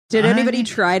Did anybody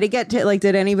try to get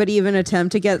did anybody even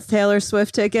attempt to get Taylor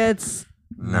Swift tickets?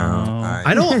 No.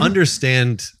 I don't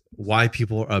understand why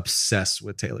people are obsessed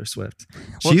with Taylor Swift.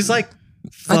 She's like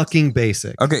fucking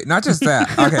basic. Okay, not just that.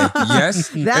 Okay, yes.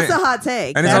 That's a hot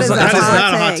take. And That is it's a also- hot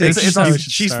not a hot take. take.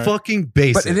 She's fucking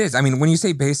basic. But it is. I mean, when you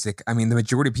say basic, I mean, the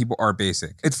majority of people are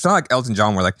basic. It's not like Elton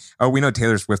John where like, oh, we know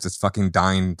Taylor Swift is fucking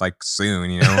dying like soon,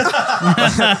 you know?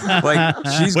 Like,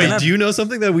 she's Wait, do you know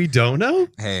something that we don't know?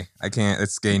 Hey, I can't.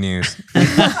 It's gay news.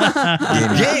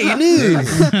 Gay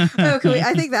news. Oh,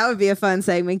 I think that would be a fun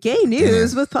segment. Gay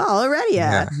news with Paul Aredia.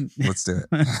 Yeah, let's do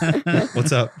it.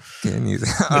 What's up? Gay news.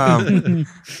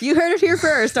 You heard it here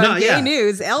first on No, Gay yeah.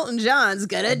 News. Elton John's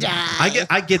gonna die.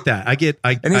 I get that. I get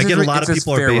And a it's lot of his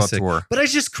people are farewell basic. tour. But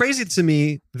it's just crazy to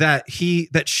me that she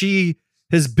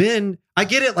has been, I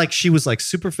get it, like she was like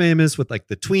super famous with like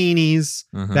the tweenies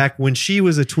back when she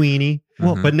was a tweenie.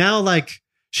 Well, but now like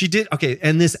she did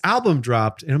and this album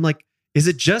dropped and I'm like, is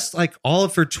it just like all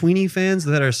of her tweenie fans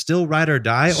that are still ride or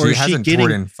die, or is she hasn't getting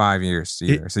toured in 5 years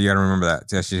either? So you got to remember that.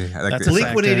 Yeah, she like That's a Blink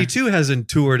factor. 182 hasn't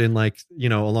toured in like a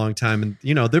long time, and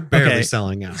they're barely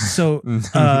selling out. So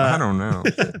I don't know.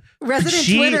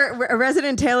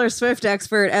 Resident Taylor Swift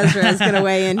expert Ezra is going to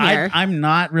weigh in here. I'm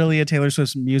not really a Taylor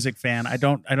Swift music fan. I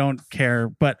don't care,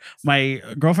 but my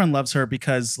girlfriend loves her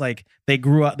because like they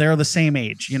grew up. They're the same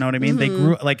age. You know what I mean? They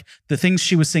grew like the things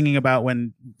she was singing about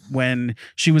when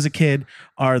she was a kid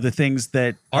are the things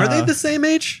that Are they the same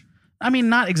age? I mean,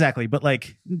 not exactly, but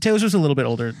like Taylor Swift's a little bit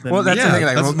older. Than Well, that's Yeah, the thing.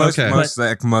 Like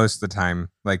that's- most of the time,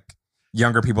 like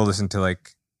younger people listen to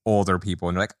like older people,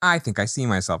 and they're like, I think I see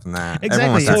myself in that.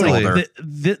 Exactly. Everyone Totally.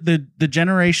 older. The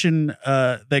generation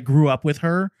that grew up with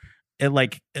her,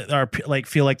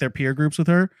 feel like they're peer groups with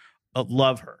her,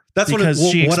 love her. That's because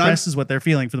what she what I'm- expresses what they're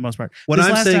feeling for the most part. What This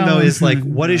I'm last saying though album- is like,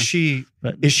 what is she?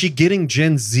 But- Is she getting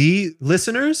Gen Z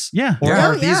listeners? Yeah. Or Yeah.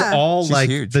 are Oh, these yeah. all She's like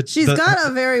huge. She's got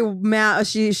a very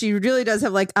she really does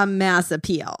have like a mass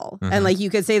appeal. And like you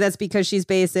could say that's because she's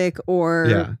basic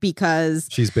or because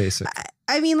she's basic.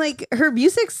 I mean like her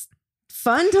music's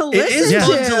fun to It listen is to.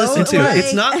 fun to listen to. Like,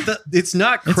 It's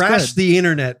not It's crash good. the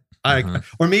internet.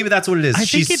 Or maybe that's what it is. I think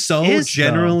She's it so is, though.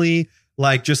 generally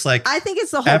like just like I think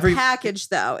it's the whole package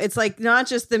though. It's like not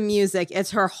just the music,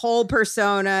 it's her whole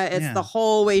persona. It's the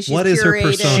whole way she's What is her curated.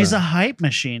 persona? She's a hype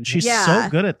machine. She's so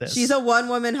good at this. She's a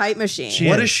one-woman hype machine. She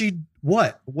what is. is she?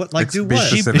 What like It's do be what?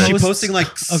 specific. Is she posts- posting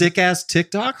like sick ass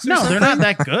TikToks? Or No, something? they're not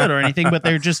that good or anything, but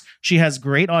they're just, she has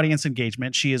great audience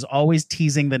engagement. She is always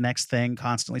teasing the next thing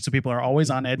constantly. So people are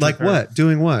always on edge. Like with her. what?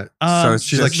 Doing what? So it's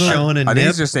she's just like showing a I think nip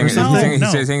he's just saying. or something?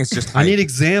 He's saying it's just. Hype. I need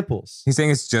examples. He's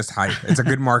saying it's just hype. It's a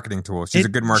good marketing tool. She's a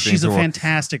good marketing She's tool. a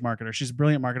fantastic marketer. She's a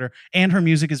brilliant marketer, and her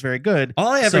music is very good. All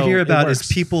I ever so hear it about is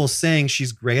works. people saying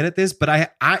she's great at this, but I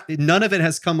none of it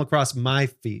has come across my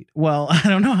feed. Well, I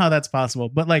don't know how that's possible,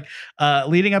 but like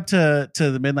leading up to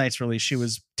the Midnight's release, she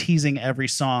was teasing every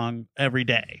song every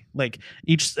day. Like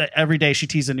every day she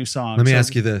teased a new song. Let me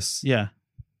ask you this. Yeah.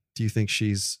 Do you think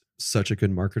she's such a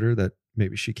good marketer that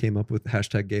maybe she came up with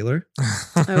 #Gaylor?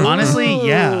 Honestly,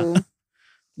 yeah. Ooh.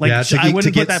 Like yeah, I wouldn't to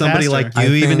put get that somebody past like her.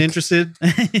 you I even think- interested.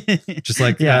 Just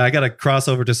like, Yeah. I got to cross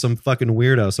over to some fucking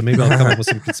weirdo. So maybe I'll come up with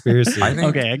some conspiracy. I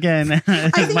think. Okay, again. I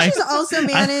think she's also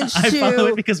managed I follow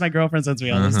to it because my girlfriend sends me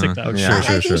on this TikTok. Yeah.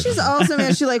 I think she's also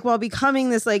managed to like while becoming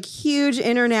this like huge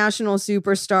international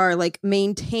superstar, like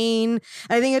maintain.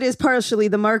 I think it is partially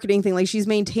the marketing thing. Like she's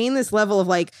maintained this level of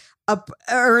like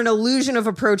or an illusion of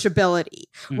approachability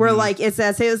where like it's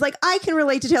that say it's like I can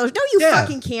relate to Taylor. No, you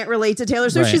fucking can't relate to Taylor.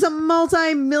 So Right. she's a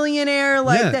multi-millionaire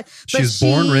like that. But She's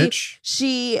born rich.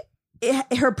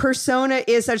 Her persona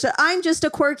is such that I'm just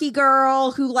a quirky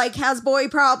girl who like has boy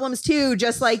problems too,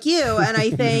 just like you. And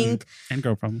I think And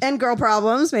girl problems. and girl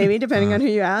problems, maybe depending on who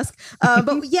you ask.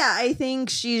 But yeah, I think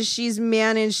she's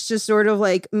managed to sort of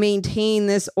like maintain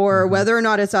this, or whether or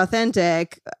not it's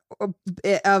authentic,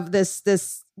 of this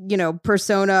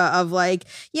persona of like,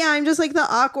 yeah, I'm just like the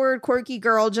awkward, quirky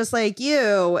girl, just like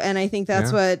you. And I think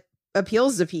that's what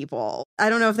appeals to people. I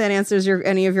don't know if that answers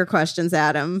any of your questions,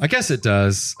 Adam. I guess it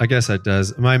does.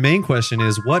 My main question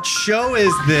is, what show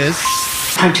is this?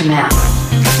 Punch him out.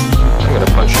 I'm gonna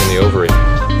punch you in the ovary.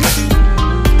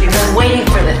 You've been waiting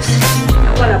for this.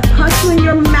 I want to punch you in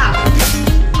your mouth.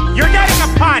 You're getting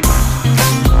a punch!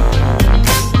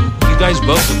 You guys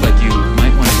both look like you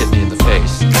might want to hit me in the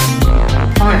face.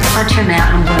 I'm going to punch him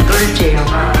out and I'm going to go to jail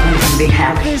and you can be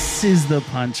happy. This is the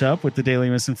Punch Up with the Daily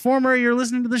Misinformer. You're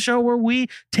listening to the show where we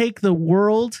take the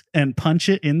world and punch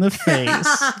it in the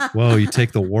face. Whoa, you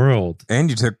take the world. And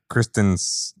you took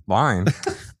Kristen's line.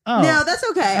 Oh, No, that's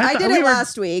okay. I did it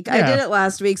last week. I did it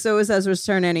last week, so it was Ezra's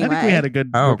turn anyway. I think we had a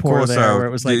good rapport there where it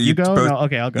was like, you go? No,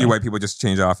 okay, I'll go. You white people just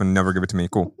change off and never give it to me.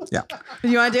 Cool. Yeah.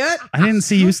 You want to do it? I didn't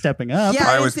see you stepping up. Yeah,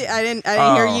 I didn't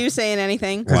hear you saying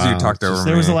anything. Because you talked over me.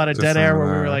 There was a lot of dead air where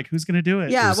we were like, who's going to do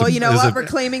it? Yeah, well, you know what? We're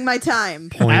claiming my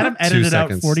time. Adam edited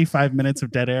out 45 minutes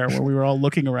of dead air where we were all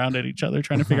looking around at each other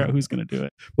trying to figure out who's going to do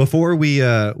it. Before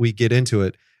we get into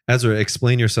it, Ezra,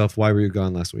 explain yourself. Why were you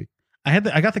gone last week? I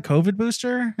got the COVID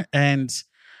booster and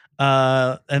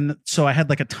so I had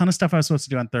like a ton of stuff I was supposed to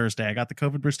do on Thursday. I got the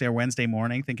COVID booster Wednesday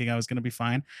morning thinking I was going to be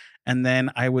fine. And then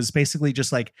I was basically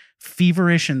just like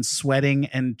feverish and sweating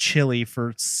and chilly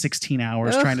for 16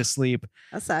 hours trying to sleep.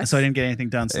 That sucks. So I didn't get anything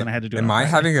done. So then I had to do it. Am I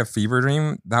having a fever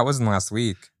dream? That wasn't last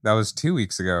week. That was 2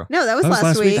 weeks ago. No, that was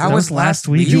last week. That was last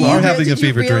week. You are having a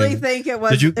fever dream. Did you really think it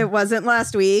was? It wasn't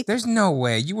last week? There's no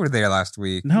way. You were there last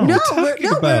week. No,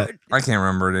 I can't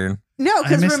remember, dude. No,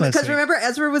 because remember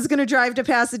Ezra was going to drive to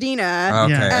Pasadena.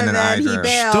 Okay, and then he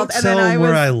bailed. Don't and tell then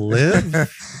where I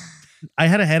live. I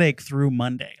had a headache through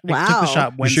Monday. Wow. I took the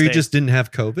shot Wednesday. You sure you just didn't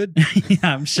have COVID?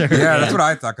 Yeah, I'm sure. Yeah, that's what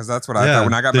I thought. Because that's what I thought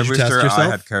when I got my booster. I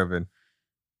had COVID.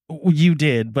 You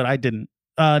did, but I didn't.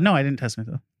 No, I didn't test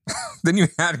myself. Then you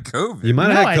had COVID. You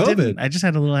might have had COVID. I didn't. I just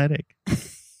had a little headache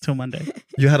till Monday.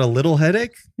 You had a little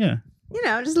headache? Yeah. You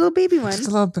know, just a little baby one. Just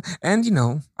a little, and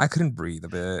I couldn't breathe a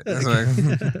bit. That's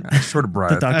why short of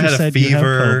breath. The doctor I had said a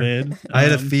fever. You have COVID. I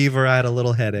had a fever. I had a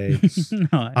little headache. No,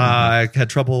 I had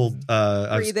trouble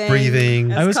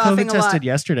breathing. I was coughing COVID tested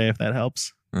yesterday, if that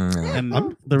helps. And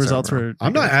the results were.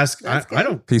 I'm not asking. I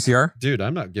don't. PCR? Dude,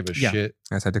 I'm not giving a shit.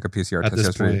 Yes, I took a PCR At test this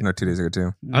yesterday. point. No, 2 days ago,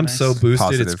 too. I'm so boosted.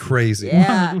 Positive. It's crazy.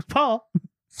 Yeah. Paul.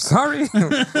 Sorry.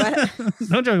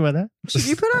 Don't joke about that. Should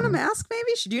you put on a mask,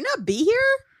 maybe? Should you not be here?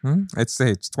 It's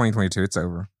 2022. It's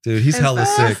over. Dude, he's hella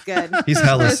sick. Good. He's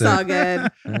hella It's sick. all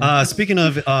good. Speaking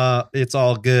of it's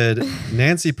all good,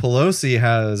 Nancy Pelosi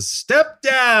has stepped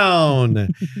down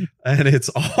and it's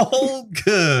all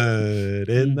good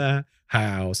in the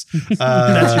house.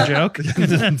 That's your joke?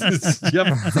 Yep.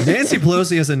 Nancy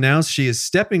Pelosi has announced she is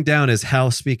stepping down as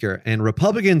House Speaker, and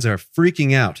Republicans are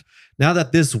freaking out. Now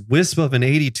that this wisp of an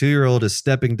 82-year-old is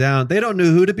stepping down, they don't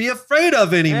know who to be afraid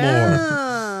of anymore.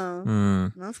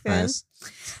 Oh, that's good. Nice.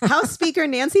 House Speaker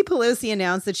Nancy Pelosi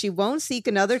announced that she won't seek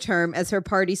another term as her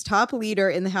party's top leader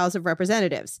in the House of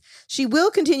Representatives. She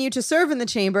will continue to serve in the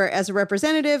chamber as a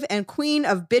representative and queen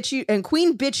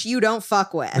bitch you don't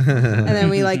fuck with. And then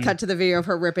we cut to the video of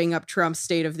her ripping up Trump's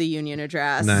State of the Union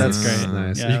address. Nice. That's great.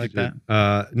 Nice. Yeah, I like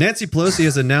that. Nancy Pelosi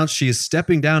has announced she is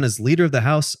stepping down as leader of the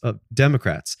House of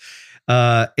Democrats.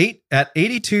 At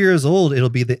 82 years old, it'll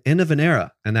be the end of an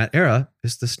era, and that era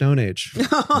is the Stone Age.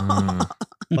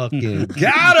 Fucking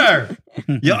got her.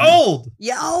 You old.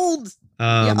 You old.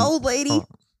 You old lady.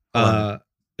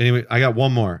 Anyway, I got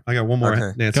one more.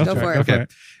 Okay. Nancy. Go for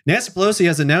it. Nancy Pelosi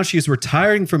has announced she's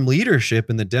retiring from leadership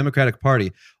in the Democratic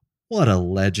Party. What a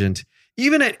legend.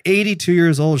 Even at 82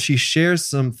 years old, she shares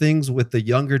some things with the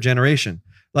younger generation,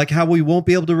 like how we won't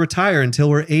be able to retire until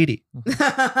we're 80.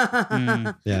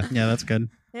 Yeah, that's good.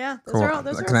 Yeah, those Cool. are all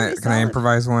pretty Can I solid.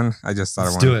 improvise one? I just thought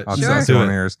Let's of one. do it. I'll Sure. just Do one it.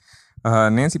 of yours.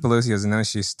 Nancy Pelosi has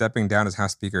announced she's stepping down as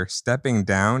House Speaker. Stepping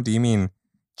down? Do you mean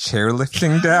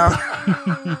chairlifting down?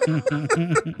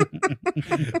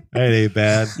 That ain't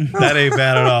bad. That ain't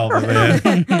bad at all, man.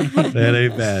 That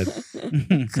ain't bad.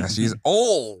 Because she's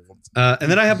old. And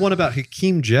then I have one about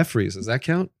Hakeem Jeffries. Does that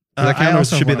count? Does that I count, or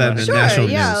also should be have that one in Sure, national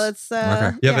yeah, news? let's.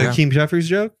 Okay. You have a Hakeem Jeffries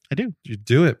joke? I do. You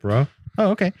do it, bro. Oh,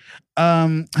 okay.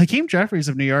 Hakeem Jeffries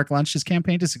of New York launched his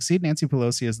campaign to succeed Nancy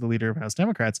Pelosi as the leader of House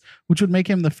Democrats, which would make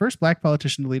him the first black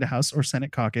politician to lead a House or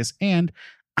Senate caucus. And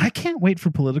I can't wait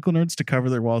for political nerds to cover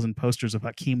their walls in posters of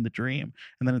Hakeem the Dream.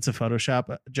 And then it's a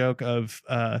Photoshop joke of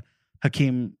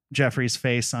Hakeem Jeffries'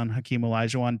 face on Hakeem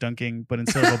Olajuwon dunking, but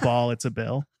instead of a ball, it's a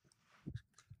bill.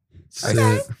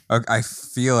 I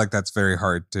feel like that's very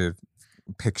hard to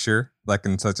picture, like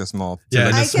in such a small. Yeah,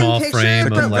 in I a can small picture frame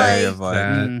it, of but, like, like,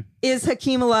 that. Is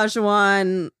Hakeem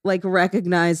Olajuwon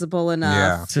recognizable enough?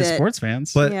 Yeah. It's his sports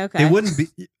fans. But Yeah, okay. it wouldn't be.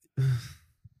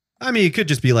 I mean, it could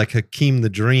just be like Hakeem the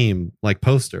Dream, like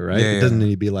poster, right? Yeah, It doesn't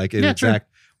need to be like an Yeah, exact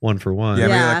one for one. Yeah,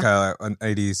 Yeah. maybe like an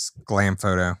 80s glam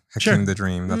photo. Hakeem Sure. the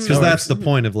Dream. That's Because what that's the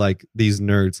point of like these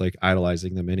nerds like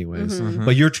idolizing them anyways. Mhm.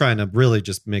 But you're trying to really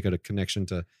just make it a connection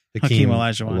to Hakeem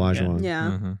Olajuwon,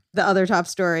 Yeah. Mhm. The other top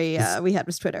story we had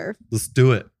was Twitter. Let's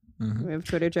do it. We have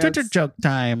Twitter jokes. Twitter joke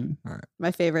time.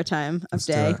 My favorite time of Let's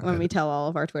do day it. when we tell all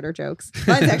of our Twitter jokes.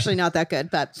 Mine's actually not that good,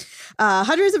 but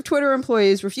hundreds of Twitter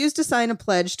employees refused to sign a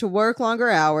pledge to work longer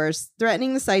hours,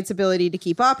 threatening the site's ability to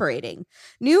keep operating.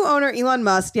 New owner Elon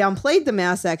Musk downplayed the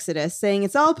mass exodus, saying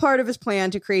it's all part of his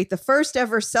plan to create the first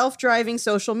ever self-driving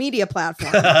social media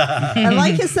platform. And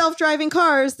like his self-driving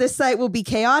cars, this site will be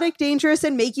chaotic, dangerous,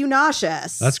 and make you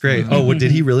nauseous. That's great. Oh,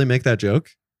 did he really make that joke?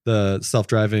 The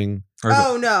self-driving.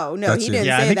 Oh, no, That's he it. didn't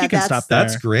Yeah, I say think that. you can stop there.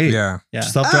 That's great. Yeah. Yeah.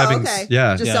 Self-driving. Oh, okay.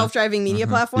 Yeah. Just Yeah. self-driving media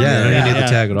platform? Yeah, you don't need Yeah.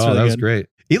 the tag at It's all. really That was good. great.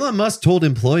 Elon Musk told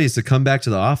employees to come back to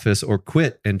the office or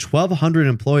quit, and 1,200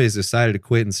 employees decided to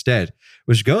quit instead,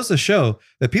 which goes to show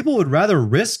that people would rather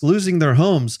risk losing their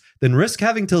homes than risk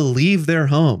having to leave their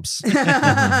homes.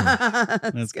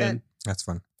 That's good. That's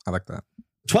fun. I like that.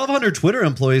 1,200 Twitter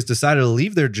employees decided to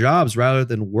leave their jobs rather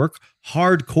than work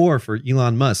hardcore for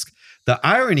Elon Musk. The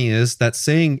irony is that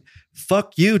saying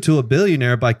fuck you to a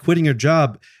billionaire by quitting your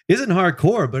job isn't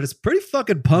hardcore, but it's pretty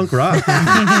fucking punk rock.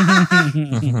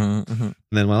 And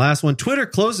then my last one, Twitter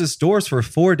closed its doors for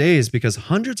 4 days because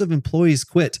hundreds of employees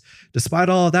quit. Despite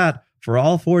all of that, for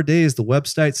all 4 days, the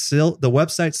website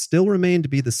still remained to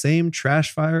be the same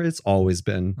trash fire it's always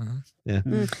been. Yeah.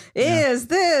 Is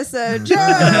this a joke?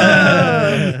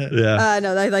 Yeah.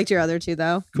 No, I liked your other two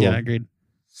though. Cool. Yeah, agreed.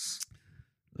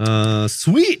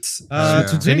 Sweet.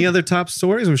 Any other top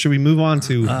stories, or should we move on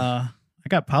to? I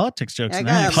got politics jokes. I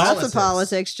next. got lots of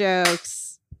politics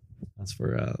jokes. That's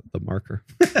for the marker.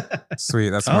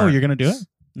 Sweet. That's Oh, smart. you're gonna do it?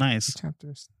 Nice.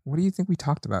 Chapters. What do you think we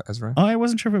talked about, Ezra? Oh, I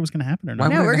wasn't sure if it was gonna happen or Why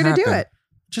not. No, would we're it gonna do happen? it.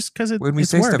 Just because When we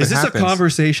it's say work. stuff, Is this happens. a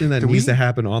conversation that Do needs we? to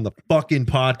happen on the fucking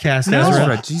podcast, No. Ezra?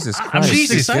 Ezra, Jesus I'm Christ.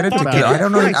 just excited Get it about together.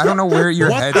 it. I don't know where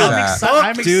your What head's the at.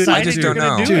 I'm dude. excited I just you're don't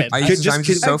gonna know. do it. I'm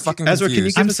just so fucking Ezra, can you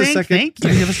confused. give I'm us a saying second? thank Can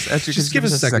you. you give us, Ezra, Just give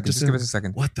us a second. Just give us a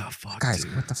second. What the fuck, Guys,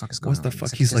 dude? what the fuck is going What on? the fuck?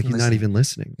 Like, He's like, doesn't he's not listen. even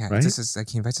listening, Yeah, right? this is like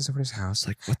he invites us over to his house. It's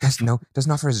like, what the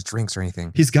Doesn't offer us drinks or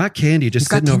anything. He's got candy just He's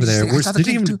got sitting over candy there. just- I thought Did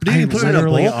he even dude, did he I even put it in a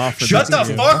literally bowl? offered Shut that the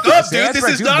to you. fuck up, dude. Ezra,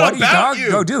 This is dude, not what are about dog?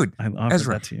 you. Go, dude. I offered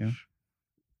Ezra. that to you,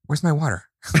 Where's my water?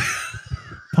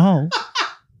 Paul.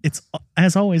 It's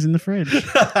as always in the fridge.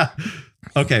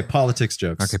 Okay, politics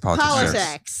jokes. Okay, politics.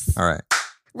 Politics. All right.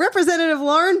 Representative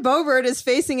Lauren Boebert is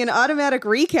facing an automatic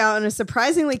recount in a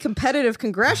surprisingly competitive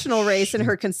congressional race in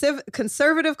her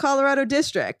conservative Colorado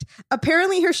district.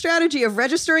 Apparently, her strategy of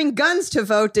registering guns to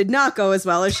vote did not go as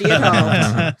well as she had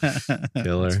hoped.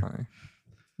 Killer. That's funny.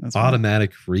 That's fine.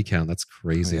 Automatic recount. That's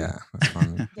crazy. Yeah, that's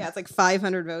funny. Yeah, it's like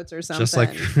 500 votes or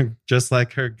something. Just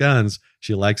like her guns,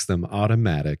 she likes them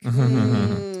automatic.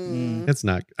 Mm. It's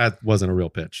not. That wasn't a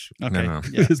real pitch. Okay. No.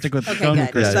 Yeah, stick with Okay, going good.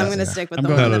 with Chris. So I'm yeah, going to yeah. stick with I'm the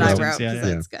going one with that I those wrote ones, because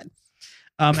yeah. that's good.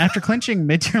 After clinching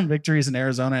midterm victories in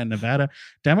Arizona and Nevada,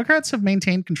 Democrats have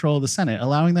maintained control of the Senate,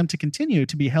 allowing them to continue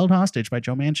to be held hostage by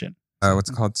Joe Manchin.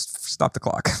 What's it called? Stop the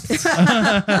clock.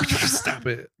 Stop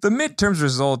it. The midterms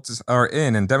results are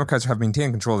in, and Democrats have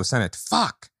maintained control of the Senate.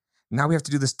 Fuck. Now we have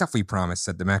to do the stuff we promised,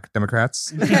 said the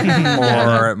Democrats.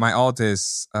 Or my alt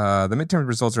is the midterm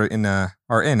results are in,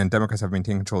 and Democrats have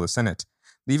maintained control of the Senate,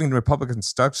 leaving Republicans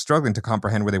struggling to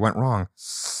comprehend where they went wrong.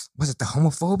 Was it the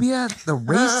homophobia, the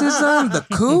racism, the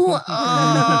coup?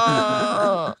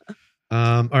 Oh.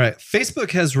 All right.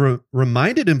 Facebook has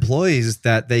reminded employees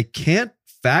that they can't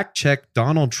fact check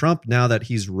Donald Trump now that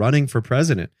he's running for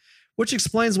president, which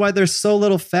explains why there's so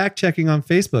little fact checking on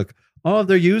Facebook. All of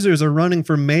their users are running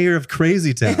for mayor of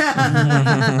Crazy Town.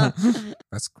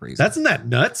 That's crazy. Isn't that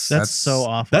nuts? That's so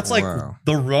awful. That's like Wow.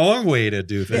 the wrong way to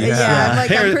do things. Yeah, I'm like,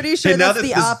 I'm Hey, pretty sure hey, now that's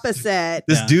that the opposite.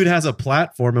 This Yeah. dude has a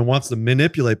platform and wants to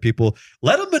manipulate people.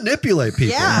 Let him manipulate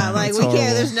people. Yeah, like That's we horrible.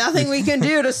 can't. There's nothing we can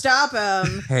do to stop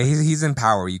him. Hey, he's in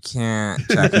power. You can't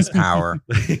check his power.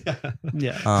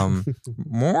 Yeah.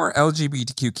 More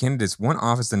LGBTQ candidates won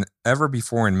office than ever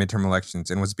before in midterm elections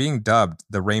and was being dubbed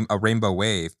a rainbow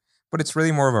wave, but it's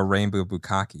really more of a rainbow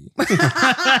bukkake.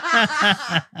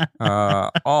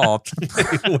 Alt.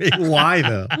 Wait, why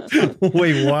though?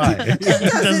 Wait, why?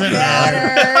 Doesn't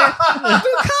matter.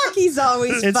 Bukkake's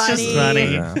always It's funny. just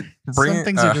funny. Yeah. Some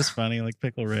things are just funny, like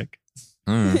Pickle Rick.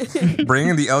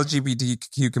 Bringing the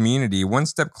LGBTQ community one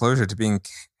step closer to being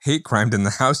hate crimed in the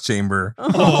House chamber.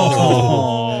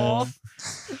 Oh,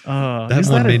 That is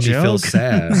one a made me feel joke?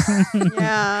 sad.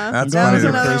 Yeah, That's that was funny.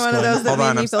 another First one of one. those that Hold made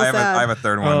on, me feel I sad. have a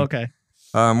third one. Oh, okay.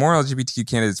 More LGBTQ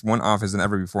candidates won office than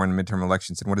ever before in midterm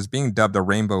elections in what is being dubbed a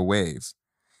rainbow wave.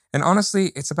 And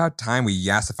honestly, it's about time we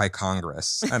yassify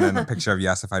Congress. And then a picture of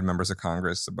yassified members of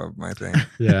Congress above my thing.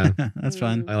 Yeah. That's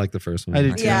fun. I like the first one. I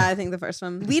do too. Yeah, I think the first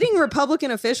one. Leading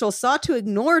Republican officials sought to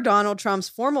ignore Donald Trump's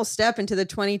formal step into the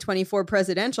 2024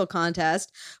 presidential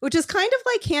contest, which is kind of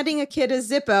like handing a kid a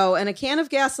Zippo and a can of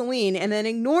gasoline and then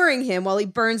ignoring him while he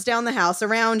burns down the house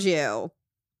around you.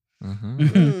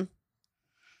 Mm-hmm.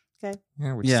 Okay.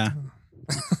 Yeah.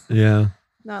 Yeah.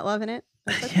 Not loving it.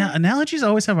 That's okay. Yeah, analogies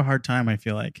always have a hard time, I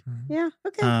feel like. Yeah.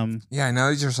 Okay. Yeah, I know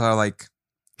these are sort of like,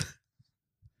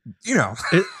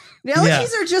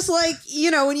 Analogies are just like,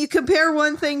 when you compare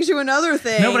one thing to another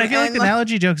thing. No, but I feel like the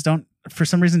analogy jokes for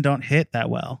some reason, don't hit that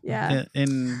well. Yeah.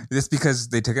 It's because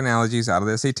they took analogies out of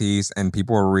the SATs and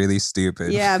people were really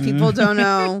stupid. Yeah, people don't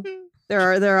know.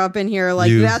 They're up in here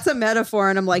like, that's a metaphor.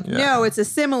 And I'm like, no, it's a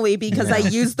simile because I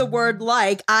used the word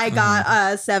like. I got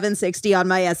a 760 on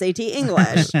my SAT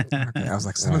English. Okay, I was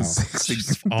like,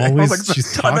 760. Always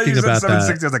she's talking about 760.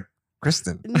 that. I was like,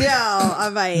 Kristen. No,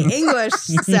 on my English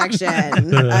section.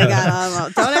 I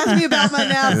got don't ask me about my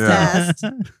math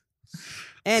test.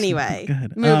 Anyway,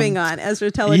 moving on.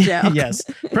 Ezra, tell a joke. Yes.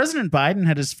 President Biden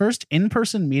had his first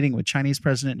in-person meeting with Chinese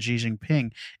President Xi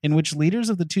Jinping, in which leaders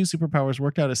of the two superpowers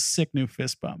worked out a sick new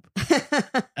fist bump.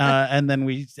 And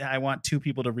then I want two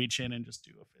people to reach in and just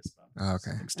do a fist bump. Oh,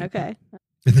 okay. Okay.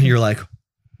 And then you're like,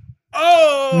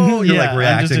 oh, you're like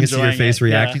reacting. You see your face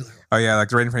reacting. Yeah. Oh, yeah.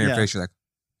 Like right in front of your face. You're like,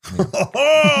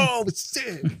 oh, it's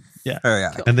sick. Yeah. Oh,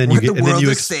 yeah. And then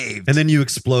saved. And then you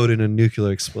explode in a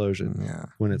nuclear explosion. Yeah.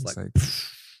 When it's like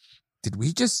did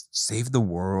we just save the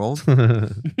world?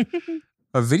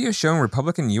 A video showing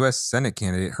Republican U.S. Senate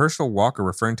candidate Herschel Walker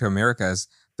referring to America as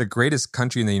the greatest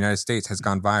country in the United States has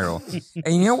gone viral.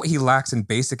 And you know what he lacks in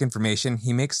basic information?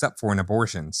 He makes up for in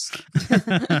abortions.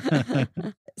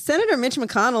 Senator Mitch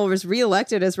McConnell was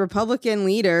reelected as Republican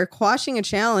leader, quashing a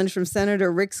challenge from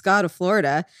Senator Rick Scott of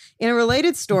Florida. In a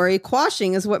related story,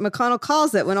 quashing is what McConnell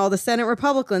calls it when all the Senate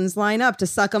Republicans line up to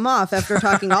suck him off after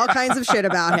talking all kinds of shit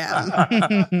about him.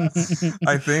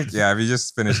 I think, if you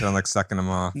just finish it on like sucking him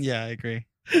off. Yeah, I agree.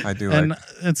 I do and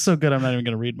it's so good, I'm not even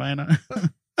going to read mine.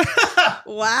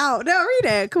 Wow. No, read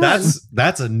it. Come on.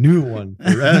 That's a new one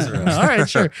for Ezra. All right,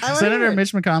 sure. Senator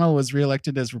Mitch McConnell was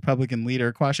reelected as Republican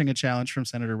leader, quashing a challenge from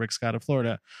Senator Rick Scott of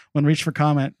Florida. When reached for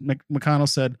comment, McConnell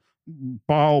said,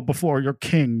 "Bow before your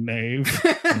king, knave."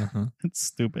 It's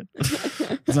stupid.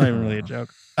 It's not even really a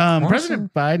joke.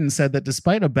 President Biden said that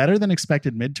despite a better than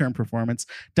expected midterm performance,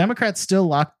 Democrats still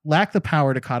lack the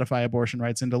power to codify abortion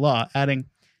rights into law, adding,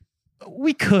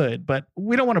 "We could, but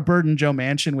we don't want to burden Joe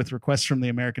Manchin with requests from the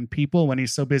American people when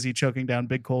he's so busy choking down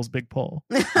Big Coal's big pole."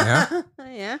 Yeah.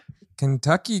 Yeah.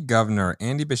 Kentucky Governor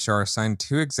Andy Bashar signed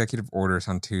 2 executive orders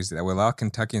on Tuesday that will allow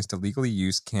Kentuckians to legally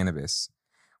use cannabis,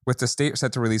 with the state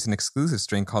set to release an exclusive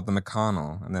strain called the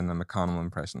McConnell, and then the McConnell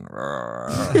impression.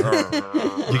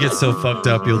 You get so fucked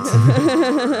up, you'll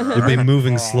be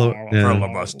moving slow.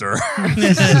 Filibuster.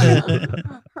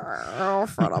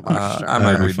 I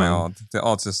might read my alt. The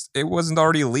alt's just, it wasn't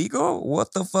already illegal?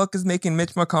 What the fuck is making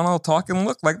Mitch McConnell talk and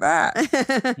look like that?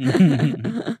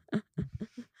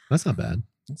 That's not bad.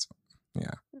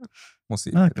 Yeah. We'll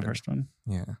see. I like the first one.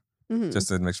 Yeah.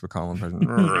 Just a Mitch McConnell impression.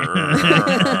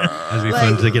 It'd be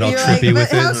fun to get all trippy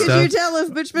with it. How could you tell if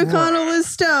Mitch McConnell is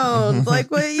stoned? Like,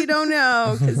 well, you don't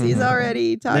know because he's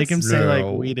already talking. Make him say like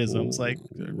weedisms, like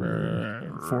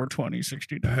 420,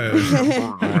 69.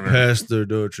 Pass the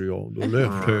Dutchie on the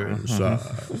left hand side.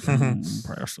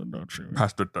 Pass the Dutchie.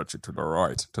 Pass the Dutchie to the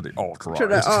right, to the alt-right. To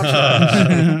the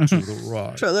alt-right. To the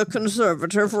right. To the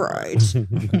conservative right.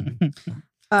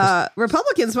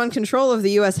 Republicans won control of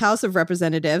the U.S. House of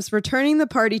Representatives, returning the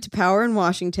party to power in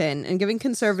Washington and giving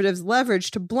conservatives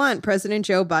leverage to blunt President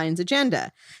Joe Biden's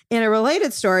agenda. In a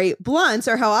related story, blunts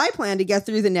are how I plan to get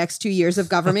through the next 2 years of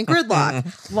government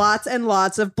gridlock. Lots and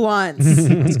lots of blunts.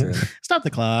 Stop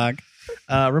the clock.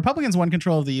 Republicans won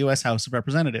control of the U.S. House of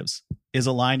Representatives is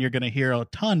a line you're going to hear a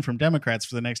ton from Democrats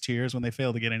for the next 2 years when they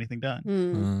fail to get anything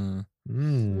done.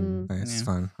 It's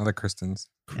fun. I like Kristen's.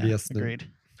 Yeah, agreed.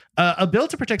 A bill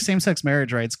to protect same-sex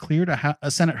marriage rights cleared a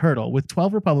Senate hurdle, with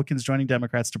 12 Republicans joining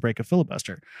Democrats to break a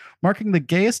filibuster, marking the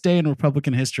gayest day in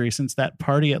Republican history since that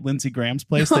party at Lindsey Graham's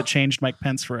place that changed Mike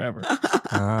Pence forever.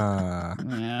 Stop it.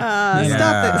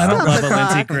 I don't love a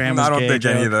Lindsey Graham. I don't think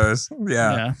any of those.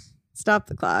 Yeah. Stop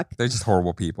the clock. They're just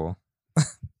horrible people.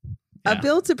 A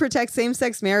bill to protect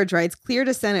same-sex marriage rights cleared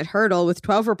a Senate hurdle, with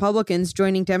 12 Republicans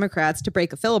joining Democrats to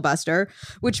break a filibuster,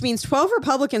 which means 12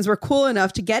 Republicans were cool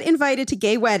enough to get invited to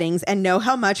gay weddings and know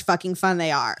how much fucking fun they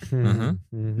are. Yeah,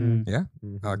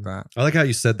 I like that. I like how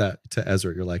you said that to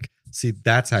Ezra. You're like, See,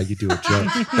 that's how you do a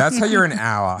joke. That's how you're an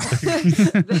ally.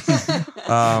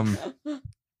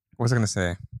 What was I going to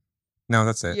say? No,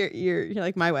 that's it. You're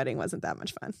like, my wedding wasn't that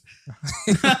much fun.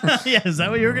 Yeah, is that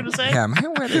what you were gonna say? Yeah, my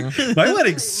wedding. My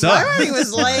wedding sucked. My wedding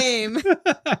was lame.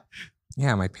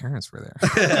 Yeah, my parents were there.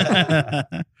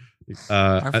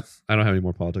 I don't have any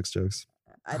more politics jokes.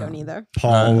 I don't either.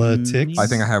 Politics? I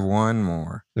think I have one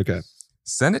more. Okay.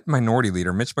 Senate Minority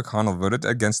Leader Mitch McConnell voted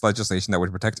against legislation that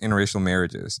would protect interracial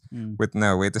marriages.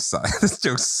 This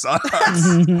joke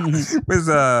sucks.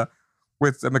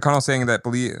 With McConnell saying that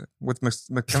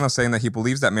he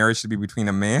believes that marriage should be between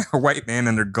a white man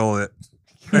and their gullet.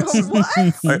 What?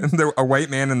 A white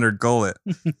man and their gullet.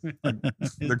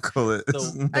 Their gullet.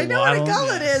 I know what a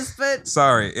gullet is, but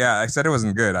sorry. Yeah, I said it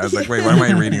wasn't good. I was like, wait, why am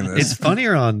I reading this? It's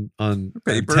funnier on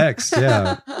Paper? text,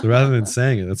 yeah, rather than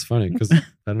saying it. That's funny because I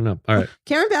don't know. All right.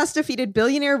 Karen Bass defeated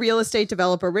billionaire real estate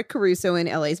developer Rick Caruso in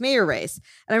LA's mayor race,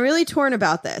 and I'm really torn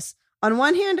about this. On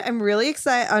one hand, I'm really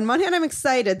excited. On one hand, I'm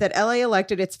excited that LA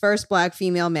elected its first black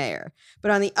female mayor. But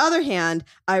on the other hand,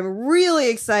 I'm really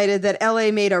excited that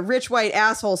LA made a rich white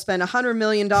asshole spend $100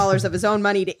 million of his own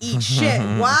money to eat shit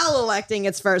while electing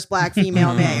its first black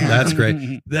female mayor. That's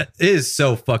great. That is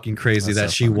so fucking crazy that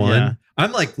she won. Yeah.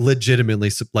 I'm like legitimately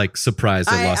surprised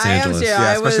at Los Angeles.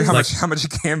 Yeah, especially how much you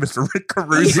canvassed for Rick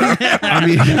Caruso. I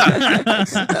mean,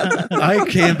 I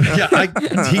can't.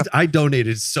 Yeah, I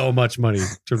donated so much money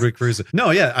to Rick Caruso. No,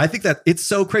 yeah, I think that it's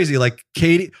so crazy. Like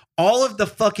Katie, all of the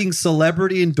fucking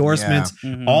celebrity endorsements,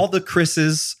 all the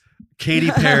Chris's,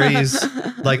 Katy Perry's,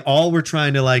 like all we're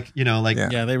trying to like, they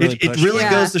really it really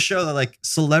goes to show that like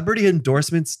celebrity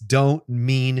endorsements don't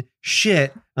mean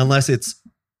shit unless it's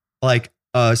like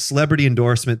a celebrity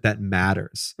endorsement that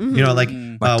matters. Like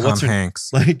Tom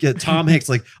Hanks. Like Tom Hanks,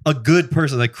 like a good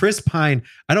person, like Chris Pine.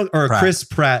 Chris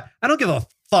Pratt. I don't give a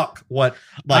fuck what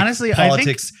honestly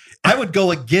politics. I would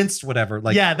go against whatever.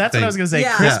 Like, that's what I was gonna say.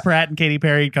 Yeah. Chris Pratt and Katy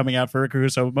Perry coming out for Rick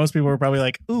Caruso. Most people were probably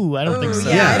like, "Ooh, I don't think so."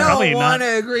 Yeah, I don't want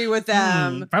to agree with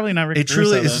them. Probably not Rick It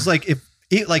Caruso. truly is just like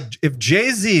if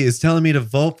Jay-Z is telling me to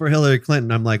vote for Hillary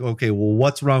Clinton, I'm like, okay, well,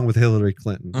 what's wrong with Hillary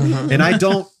Clinton? And I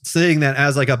don't saying that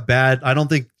as like a bad. I don't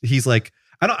think he's like.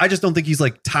 I just don't think he's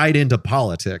like tied into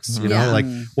politics, like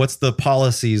what's the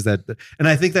policies that, and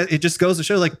I think that it just goes to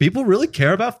show like people really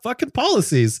care about fucking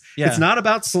policies. Yeah. It's not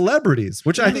about celebrities,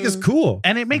 which I think is cool.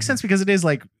 And it makes sense because it is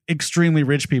like extremely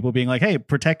rich people being like, hey,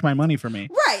 protect my money for me.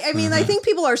 Right. I mean, I think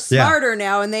people are smarter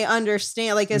now and they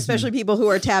understand, like, especially people who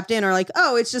are tapped in are like,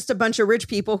 oh, it's just a bunch of rich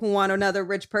people who want another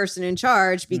rich person in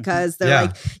charge because they're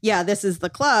like, yeah, this is the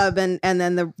club. And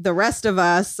then the rest of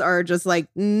us are just like,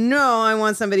 no, I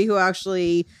want somebody who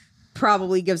actually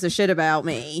probably gives a shit about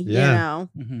me, Yeah,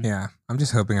 I'm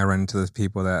just hoping I run into those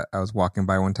people that I was walking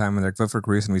by one time and they're like, vote for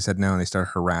Caruso, and we said no, and they started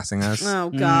harassing us. Oh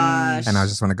gosh. And I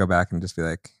just want to go back and just be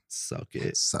like, suck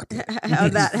it.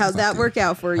 How'd that work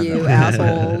out for you,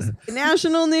 assholes?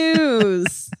 National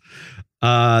news.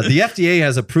 The FDA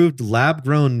has approved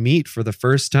lab-grown meat for the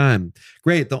first time.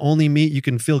 Great. The only meat you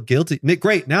can feel guilty.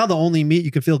 Great. Now the only meat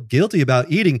you can feel guilty about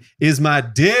eating is my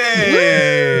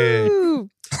dick.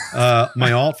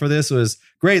 My alt for this was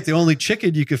great. The only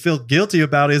chicken you could feel guilty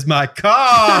about is my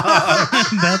cock.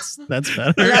 That's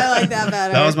better. I like that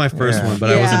better. That was my first one, but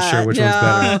I wasn't sure which one's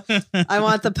better. I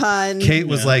want the pun. Kate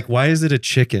was like, "Why is it a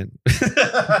chicken?"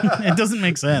 It doesn't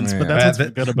make sense, but that's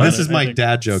what's good about it. This is my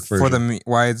dad joke version. For the meat,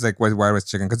 why it's like why was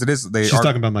chicken? Because it is. She's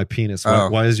talking about my penis.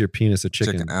 Why is your penis a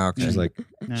chicken? Oh, okay. She's like,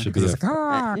 it should be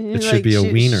it should be a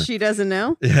wiener. She doesn't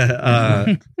know.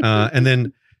 Yeah. And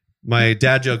then my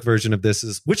dad joke version of this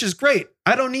is, which is great.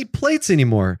 I don't need plates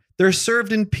anymore. They're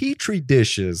served in petri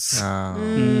dishes. That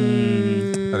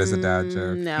is a dad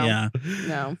joke.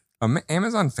 No.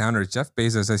 Amazon founder Jeff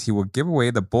Bezos says he will give away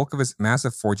the bulk of his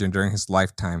massive fortune during his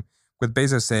lifetime, with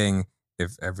Bezos saying,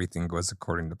 if everything goes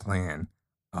according to plan,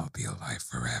 I'll be alive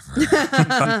forever.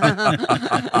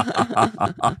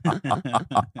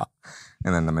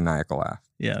 And then the maniacal laugh.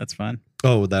 Yeah, that's fun.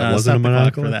 Oh, that wasn't a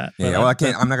maniacal for that. Yeah, well,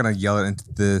 I'm not gonna yell it into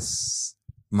this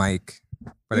mic.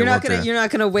 But you're not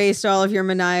gonna waste all of your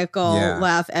maniacal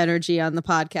laugh energy on the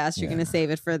podcast. You're gonna save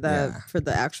it for the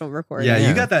actual recording. Yeah,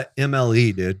 you got that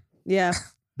MLE, dude. Yeah.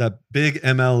 That big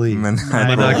MLE.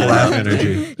 Maniacal laugh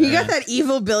energy. You got that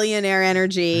evil billionaire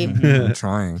energy. I'm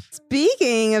trying.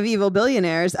 Speaking of evil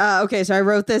billionaires, okay, so I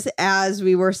wrote this as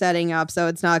we were setting up, so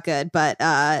it's not good.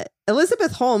 But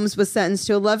Elizabeth Holmes was sentenced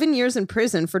to 11 years in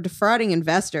prison for defrauding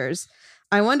investors.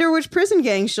 I wonder which prison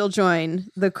gang she'll join.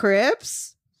 The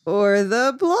Crips or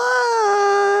the Bloods?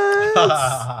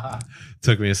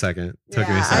 Took me a second.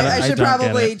 I should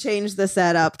probably change the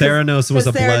setup. Theranos was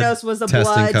a blood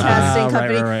testing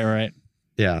company. Right.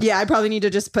 Yeah, I probably need to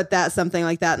just put something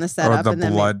like that in the Or setup. the and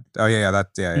then blood. Oh yeah,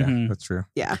 Mhm. that's true.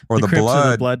 yeah. Or the Crips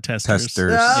or blood testers.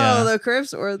 testers. Oh, Yeah. the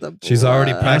Crips or the blood. She's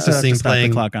already I also have to practicing stop the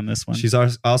playing. clock on this one. She's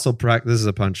also this is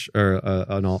a punch or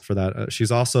an alt for that.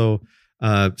 She's also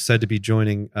said to be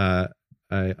joining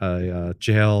a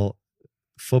jail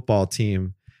football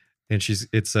team, and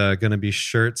it's going to be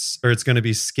shirts, or it's going to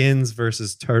be skins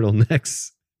versus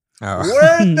turtlenecks. Oh.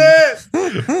 Worth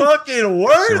it, fucking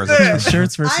worth it.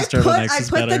 Shirts versus turtlenecks I is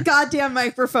put better. the goddamn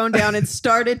microphone down and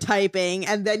started typing,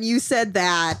 and then you said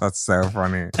that. That's so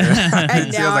funny.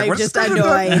 And See, now I'm "What's just this?"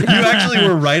 annoyed. You actually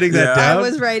were writing that Yeah. I down.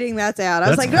 was writing that down. I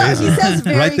was That's like, no, crazy. he says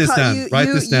very. Write this down. Write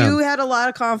this down. You had a lot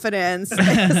of confidence, so that's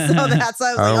why I was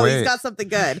like, oh, he's wait. got something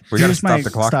good. We gotta Here's my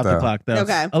stop the clock though.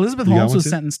 Okay. Elizabeth You got Holmes one was too?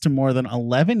 sentenced to more than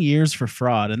 11 years for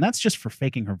fraud, and that's just for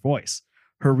faking her voice.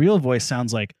 Her real voice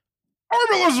sounds like,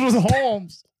 I'm Elizabeth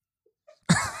Holmes.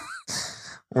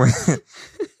 Wait,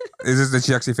 did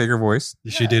she actually fake her voice?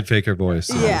 She did fake her voice.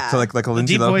 Yeah. So like a The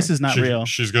Lindsay deep Lohan? voice is not real.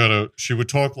 She would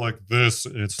talk like this,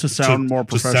 and it's To sound more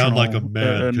to sound like a professional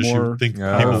man, and because she more would think people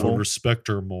powerful. would respect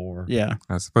her more. Yeah.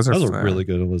 I suppose That they're was a really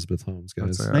good Elizabeth Holmes,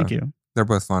 guys. That's Thank you. They're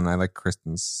both fun. I like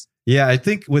Kristen's. Yeah, I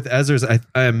think with Ezra's, I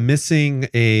am missing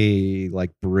a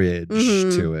like bridge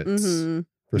Mhm, to it mhm.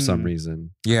 for some Mhm.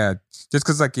 reason. Yeah, just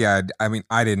because I mean,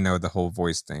 I didn't know the whole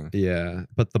voice thing. Yeah,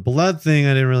 but the blood thing,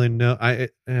 I didn't really know.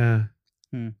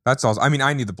 That's also. I mean,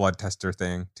 I need the blood tester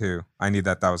thing too. I need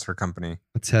that. That was her company.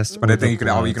 A test, But I with think the you can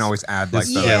bloods. always add like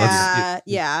This- the.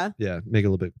 Yeah. Yeah, make it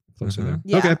a little bit closer Mhm. there.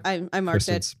 Yeah, Okay, I marked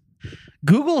it. Kristen's.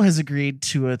 Google has agreed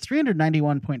to a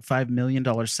 $391.5 million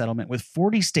settlement with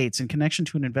 40 states in connection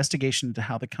to an investigation into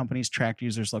how the companies tracked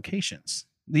users' locations.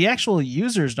 The actual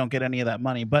users don't get any of that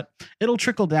money, but it'll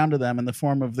trickle down to them in the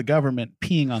form of the government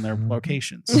peeing on their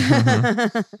locations.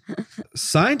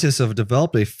 Scientists have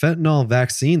developed a fentanyl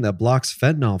vaccine that blocks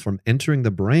fentanyl from entering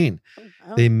the brain.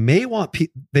 They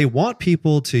want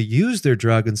people to use their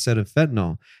drug instead of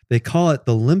fentanyl. They call it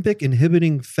the limbic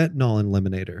inhibiting fentanyl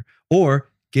eliminator, or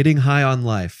getting high on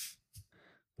life.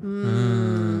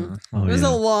 Mm. Oh, It was yeah.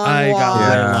 a long I got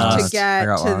walk lost. to get I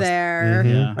got to lost. there.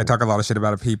 Mhm. Yeah. I talk a lot of shit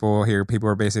about people here. People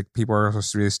are basic. People are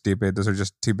also really stupid. Those are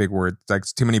just too big words. Like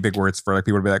too many big words for like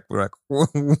people to be like,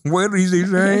 what is he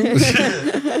saying?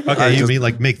 Okay, you just- mean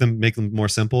like make them more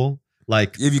simple?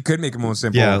 Like If you could make it more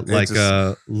simple, yeah, it's like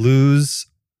just- lose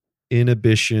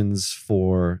inhibitions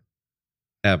for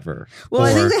ever. Well, I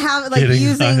Or think they have like getting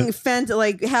using high.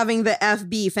 like having the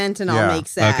FB fentanyl Yeah. makes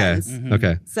sense. Mhm.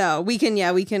 Okay. So we can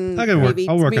I can work- maybe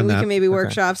I'll work we, on we that. can maybe Okay.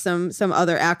 workshop some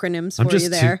other acronyms I'm for just you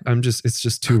there. it's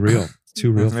just too real. It's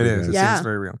too real. it For you is. guys. Yeah. It's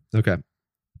very real. Okay.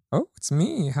 Oh, it's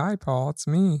me. Hi, Paul. It's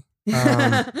me. You're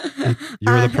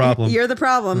the problem. You're the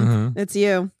problem. Mhm. It's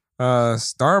you.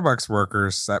 Starbucks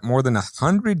workers at more than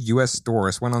 100 U.S.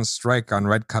 stores went on strike on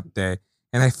Red Cup Day,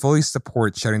 and I fully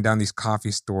support shutting down these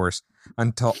coffee stores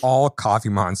until all coffee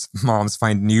moms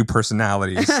find new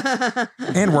personalities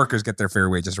and workers get their fair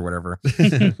wages or whatever.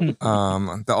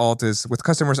 The alt is with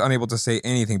customers unable to say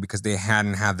anything because they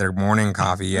hadn't had their morning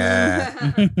coffee yet.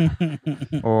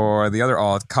 Or the other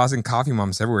alt, causing coffee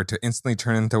moms everywhere to instantly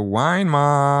turn into wine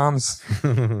moms. A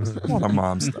lot of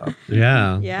mom stuff.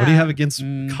 Yeah. Yeah. What do you have against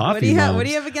Mm. coffee What do you have? moms? What do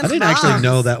you have I against didn't actually moms?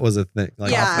 know that was a thing.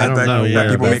 Like, Yeah. I don't know. Let where-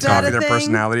 people Is make that coffee a their thing?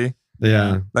 personality.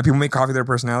 Yeah. Let people make coffee their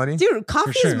personality. Dude,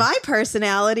 coffee sure. is my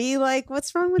personality. Like,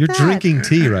 what's wrong with You're that? drinking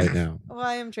tea right now. Well,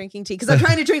 I am drinking tea because I'm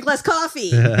trying to drink less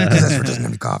coffee. Ezra doesn't have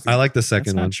any coffee. I like the That's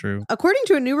second not one. true. According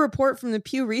to a new report from the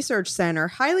Pew Research Center,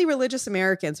 highly religious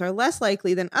Americans are less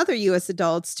likely than other U.S.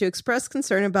 adults to express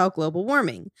concern about global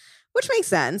warming, which makes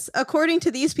sense. According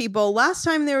to these people, last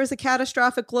time there was a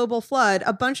catastrophic global flood,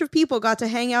 a bunch of people got to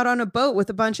hang out on a boat with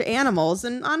a bunch of animals.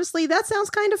 And honestly, that sounds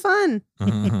kind of fun.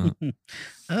 Mhm.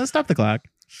 Stop the clock.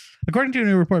 According to a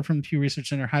new report from the Pew Research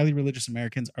Center, highly religious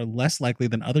Americans are less likely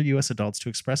than other U.S. adults to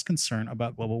express concern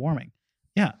about global warming.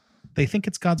 Yeah, they think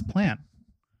it's God's plan.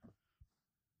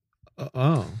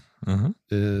 Oh. Mhm.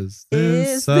 Is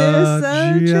Is this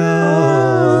a joke?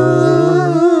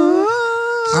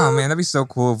 Oh man, that'd be so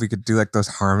cool if we could do like those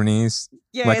harmonies.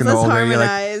 Yeah, Like in the let's old radio, like,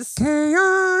 harmonize.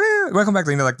 Chaos. Welcome back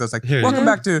to like those like Here. welcome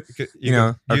back to You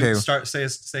know, go. You okay. start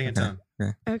saying a tone.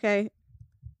 Okay.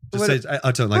 Just What- say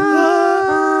a tone like.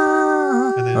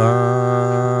 And then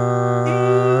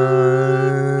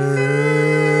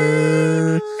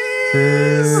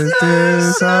Is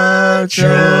this a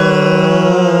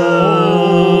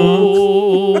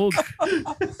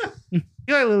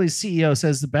Eli Lilly's CEO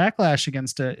says the backlash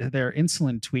against their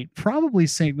insulin tweet probably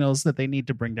signals that they need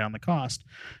to bring down the cost.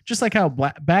 Just like how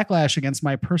backlash against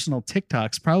my personal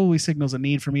TikToks probably signals a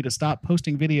need for me to stop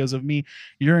posting videos of me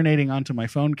urinating onto my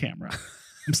phone camera.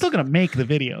 I'm still gonna make the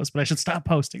videos, but I should stop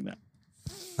posting them.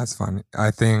 That's funny.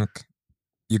 I think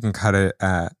you can cut it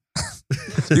at.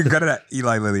 You can cut it at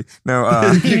Eli Lilly. No,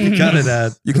 You can cut it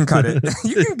at. you can cut it.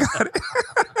 You can cut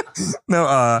it.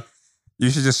 No, you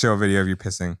should just show a video of you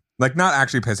pissing. Like not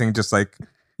actually pissing, just like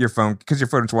your phone, because your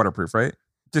phone's waterproof, right?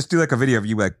 Just do like a video of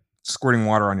you like squirting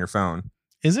water on your phone.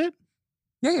 Is it?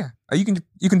 Yeah. You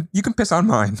can piss on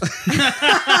mine.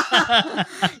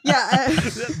 Yeah.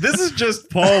 This is just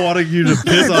Paul wanting you to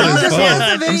piss on his That's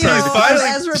phone. the video sorry, of finally,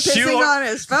 Ezra pissing shoe- on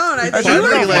his phone. I think Finally, you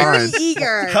were like, very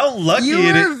eager. How lucky You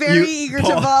it were is. very eager to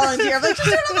Paul- volunteer. I'm like, just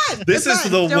turn it on mine. This It's is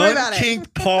fine. the Don't worry one about it.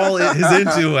 kink Paul is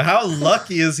into. How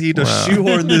lucky is he to Wow.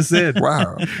 shoehorn this in?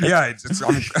 Wow. Yeah. It's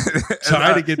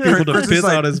Trying to get people to Kristen's piss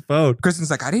like- on his phone. Kristen's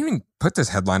like, I didn't even put this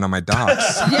headline on my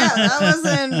docs. Yeah,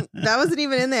 that wasn't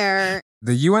even in there.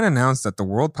 The UN announced that the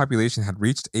world population had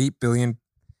reached 8 billion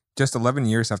just 11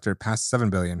 years after it passed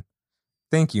 7 billion.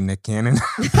 Thank you, Nick Cannon.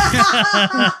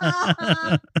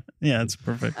 Yeah, it's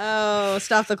perfect. Oh,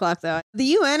 stop the clock though. The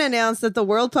UN announced that the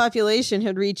world population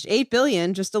had reached 8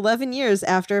 billion just 11 years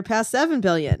after it passed 7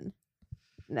 billion.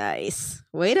 Nice.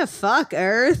 Way to fuck,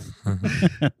 Earth.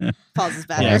 Pause is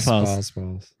better. Yeah, pause.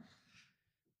 Pause.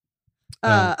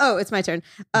 It's my turn.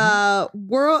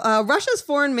 Russia's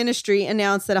foreign ministry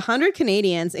announced that 100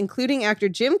 Canadians, including actor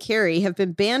Jim Carrey, have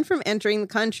been banned from entering the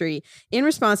country in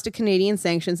response to Canadian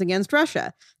sanctions against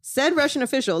Russia. Said Russian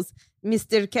officials,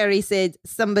 Mr. Carrey said,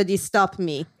 "Somebody stop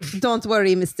me. Don't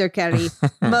worry, Mr. Carrey.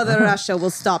 Mother Russia will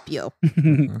stop you."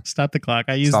 Stop the clock.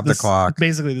 I used Stop the clock.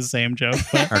 basically the same joke,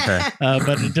 but, Okay.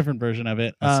 but a different version of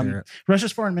it. Let's hear it.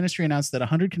 Russia's foreign ministry announced that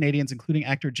 100 Canadians, including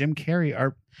actor Jim Carrey,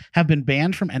 have been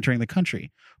banned from entering the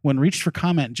country. When reached for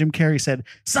comment, Jim Carrey said,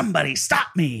 "Somebody stop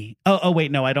me." Oh,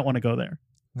 wait, no, I don't want to go there.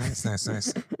 Nice.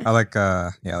 I like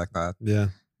I like that. Yeah.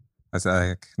 That's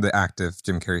like the active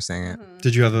Jim Carrey saying it.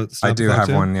 Did you have a? I do have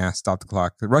one. Yeah, stop the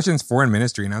clock. The Russian's foreign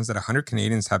ministry announced that 100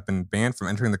 Canadians have been banned from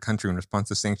entering the country in response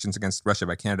to sanctions against Russia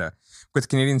by Canada. With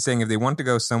Canadians saying if they want to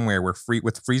go somewhere with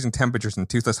freezing temperatures and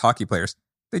toothless hockey players,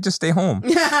 they just stay home.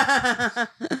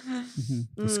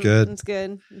 It's good. It's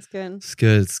good. It's good. It's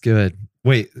good. It's good.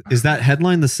 Wait, is that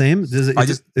headline the same? Does it? I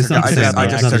just It's not the same. I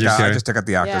It's not just Jim Carrey. took out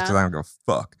the actors Yeah. because I don't go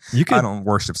fuck. You could. I don't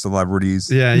worship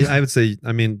celebrities. Yeah, I would say.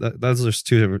 I mean, those are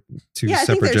two Yeah, I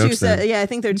think separate they're jokes. two. Then. Yeah, I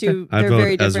think they're two. I They're vote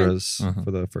very different. Ezra's Mhm.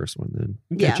 for the first one. Then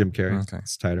Yeah. Jim Carrey. Okay.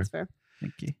 It's tighter. That's fair.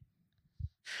 Thank you.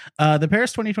 The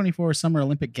Paris 2024 Summer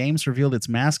Olympic Games revealed its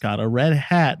mascot, a red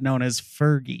hat known as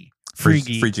Fergie.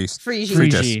 Freaky. Freegies. Freezy.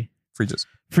 Freegie. Freegies.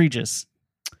 Freegis.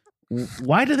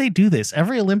 Why do they do this?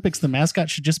 Every Olympics, the mascot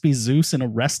should just be Zeus in a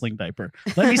wrestling diaper.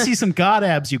 Let me see some god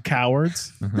abs, you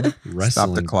cowards. Mhm. Wrestling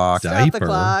Stop the clock. Stop the diaper.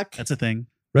 clock. That's a thing.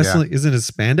 Wrestling isn't it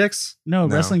spandex? No,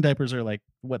 No. wrestling diapers are like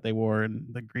what they wore in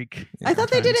the Greek. I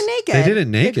thought they did it naked. They did it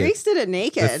naked. The Greeks did it They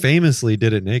naked. famously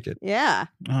did it naked. Yeah.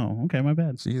 Oh, okay, my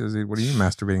bad. Jesus, dude, what are you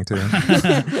masturbating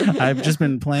to? I've just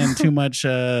been playing too much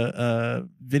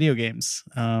video games.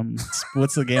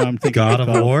 What's the game I'm thinking God of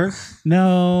called? War,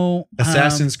 No.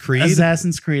 Assassin's Creed.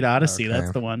 Assassin's Creed Odyssey. Okay.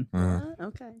 That's the one. Mhm.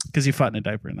 Okay. Because you fought in a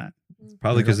diaper in that.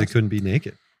 Probably because they couldn't be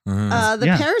naked. Mhm. The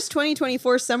Yeah. Paris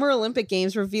 2024 Summer Olympic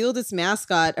Games revealed its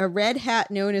mascot, a red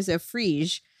hat known as a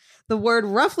frige. The word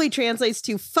roughly translates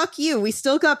to "fuck you, we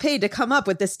still got paid to come up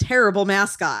with this terrible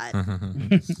mascot."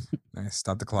 Nice.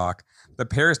 Stop the clock. The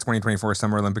Paris 2024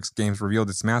 Summer Olympics Games revealed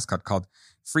its mascot called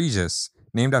Frigis,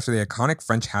 named after the iconic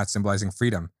French hat symbolizing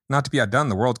freedom. Not to be outdone,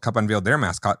 the World Cup unveiled their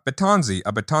mascot, Batonzi,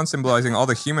 a baton symbolizing all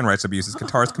the human rights abuses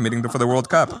Qatar is committing for the World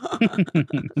Cup.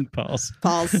 Pause.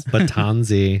 Pause.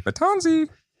 Batonzi. Batonzi.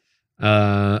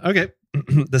 Okay.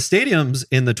 The stadiums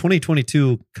in the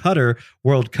 2022 Qatar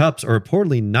World Cups are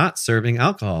reportedly not serving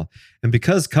alcohol. And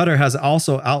because Qatar has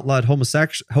also outlawed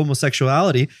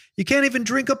homosexuality, you can't even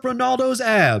drink up Ronaldo's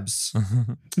abs.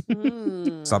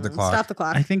 Stop the clock. Stop the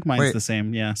clock. I think mine's Wait. the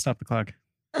same. Yeah, stop the clock.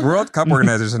 World Cup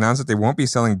organizers announced that they won't be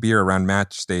selling beer around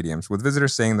match stadiums, with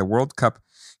visitors saying the World Cup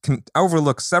can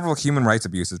overlook several human rights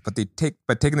abuses, but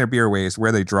taking their beer away is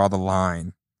where they draw the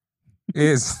line.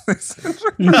 Is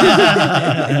Go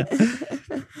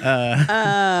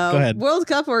ahead. World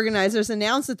Cup organizers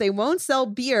announced that they won't sell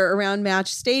beer around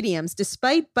match stadiums,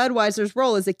 despite Budweiser's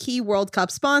role as a key World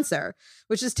Cup sponsor,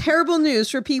 which is terrible news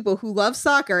for people who love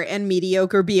soccer and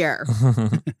mediocre beer.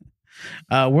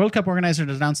 World Cup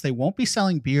organizers announced they won't be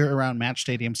selling beer around match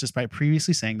stadiums, despite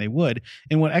previously saying they would,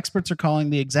 in what experts are calling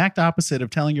the exact opposite of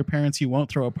telling your parents you won't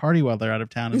throw a party while they're out of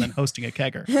town and then hosting a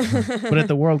kegger. But at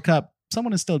the World Cup,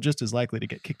 someone is still just as likely to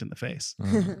get kicked in the face.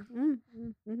 I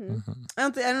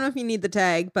don't know if you need the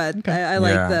tag, but Okay. I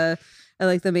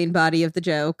like the main body of the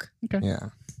joke. Yeah.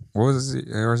 What was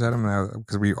yours, Adam?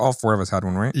 Because we all four of us had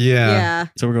one, right? Yeah.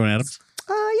 So we're going Adams.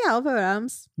 Yeah, I'll vote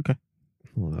Adams. Okay.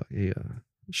 Well, yeah.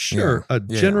 Sure. Yeah. A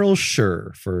general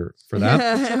sure for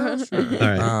that. All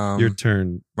right. Your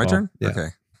turn. My Paul. turn? Yeah. Okay.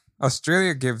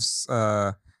 Australia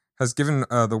has given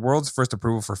the world's first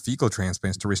approval for fecal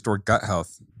transplants to restore gut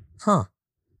health. Huh.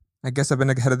 I guess I've been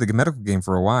ahead of the medical game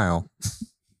for a while.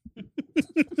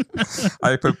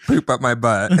 I put poop up my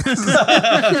butt.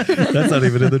 That's not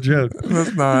even in the joke.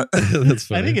 That's not. That's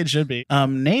funny. I think it should be.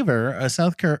 Naver, a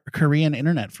South Korean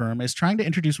internet firm, is trying to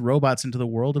introduce robots into the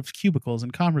world of cubicles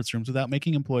and conference rooms without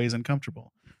making employees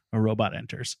uncomfortable. A robot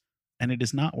enters, and it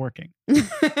is not working.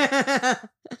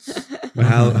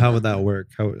 How would that work?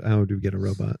 How would we get a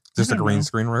robot? Just a green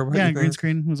screen robot? Yeah, you green think?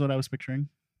 screen was what I was picturing.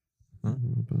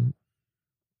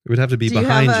 It would have to be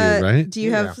behind you, right? Do you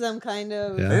have some kind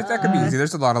of? Yeah. That could be easy.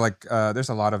 There's a lot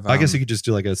of. I guess you could just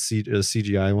do like a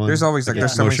CGI one. There's always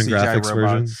there's so many motion CGI graphics robots.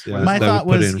 versions. Yeah, My that thought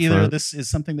would put was it in either front. this is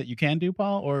something that you can do,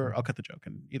 Paul, or I'll cut the joke,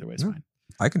 and either way is fine.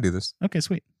 I can do this. Okay,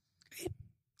 sweet.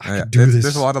 I could do this.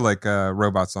 There's a lot of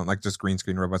robots on just green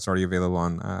screen robots already available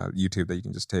on YouTube that you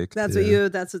can just take. That's what you.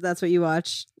 That's what you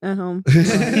watch at home.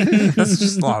 That's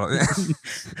just a lot of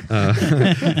all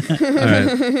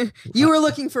right. You were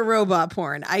looking for robot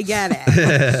porn. I get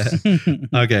it.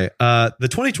 Okay. The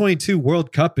 2022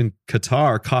 World Cup in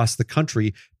Qatar cost the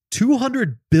country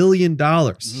 $200 billion,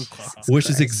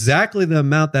 which is exactly the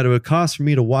amount that it would cost for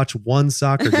me to watch one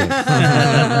soccer game.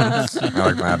 I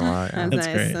like that a lot. Yeah. That's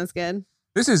nice. great. That's good.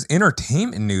 This is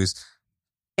entertainment news.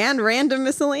 And random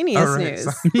miscellaneous All right,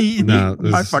 news. No,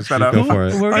 I fucked that up. Go for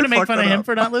it. We're I gonna make fucked fun of that him up.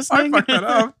 for not I listening. fucked that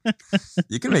up.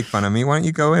 You can make fun of me. Why don't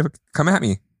you go come at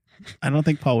me? I don't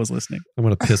think Paul was listening. I'm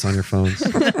going to piss on your phones.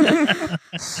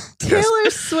 Taylor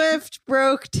Swift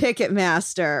broke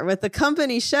Ticketmaster, with the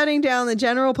company shutting down the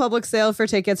general public sale for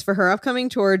tickets for her upcoming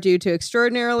tour due to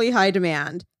extraordinarily high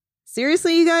demand.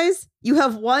 Seriously, you guys? You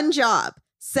have one job.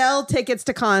 Sell tickets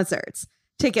to concerts.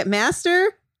 Ticketmaster?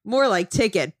 More like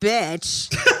ticket, bitch.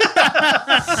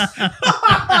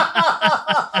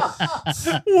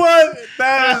 What?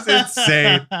 That is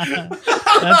insane.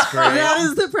 That's great. That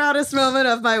is the proudest moment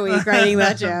of my week, writing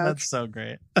that joke. That's so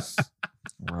great. I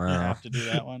Wow. have to do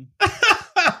that one. Yeah,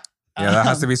 that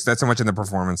has to be. That's so much in the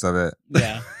performance of it.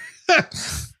 Yeah.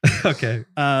 Okay.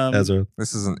 Um, Ezra.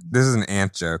 This is an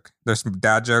ant joke. There's some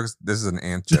dad jokes. This is an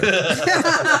ant joke. A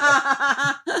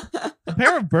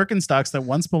pair of Birkenstocks that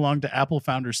once belonged to Apple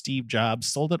founder Steve Jobs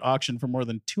sold at auction for more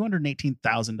than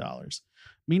 $218,000.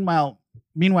 Meanwhile,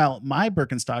 my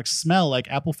Birkenstocks smell like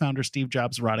Apple founder Steve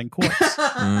Jobs' rotting corpse.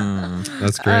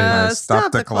 That's great. Nice.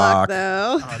 Stop the clock,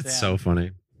 though. Oh, That's damn. so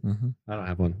funny. Mm-hmm. I don't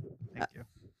have one. Thank you.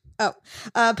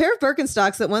 A pair of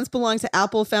Birkenstocks that once belonged to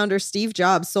Apple founder Steve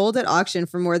Jobs sold at auction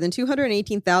for more than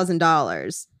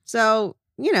 $218,000. So,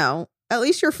 at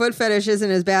least your foot fetish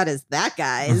isn't as bad as that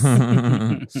guy's.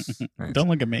 Don't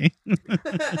look at me.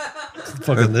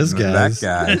 Fucking this guy. That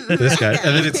guy. This guy.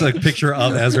 And then it's like a picture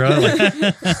of Ezra. Like,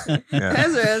 Yeah.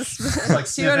 Ezra's Like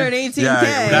 218K. Yeah,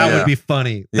 that Yeah. would be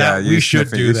funny. Yeah, That you we should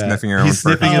sniffing- do you that. sniffing your He's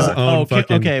own sniffing his Birkenstock. own okay,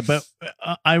 fucking. okay, but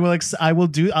I will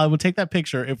take that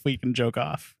picture if we can joke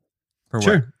off. For what?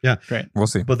 Sure. Yeah. Great. We'll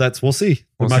see. But we'll see. There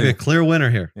We'll might see. be a clear winner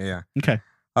here. Yeah. Okay.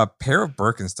 A pair of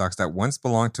Birkenstocks that once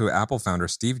belonged to Apple founder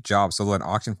Steve Jobs sold at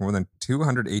auction for more than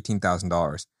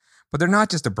 $218,000. But they're not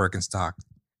just a Birkenstock.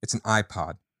 It's an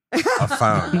iPod, a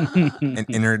phone, an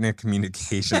internet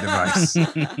communication device.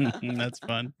 That's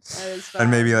fun. That is fun.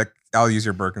 And maybe I'll use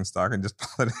your Birkenstock and just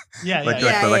pull it Yeah, like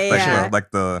yeah. the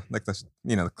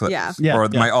clip. Yeah. Yeah, Or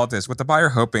yeah. my Altus, with the buyer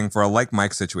hoping for a like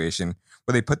Mike situation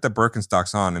where they put the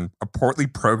Birkenstocks on and a portly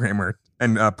programmer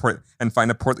and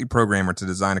find a portly programmer to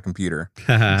design a computer.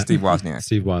 Steve Wozniak.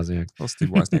 Steve Wozniak. Little Steve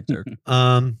Wozniak joke.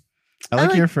 I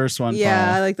like your first one, Yeah,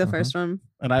 Paul, I like the first one.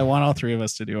 and I want all three of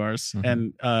us to do ours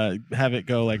and have it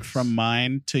go from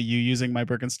mine to you using my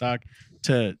Birkenstock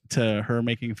to her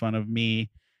making fun of me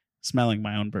smelling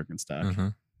my own Birkenstock.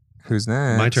 Mhm. Who's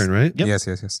next? My turn, right? Yep.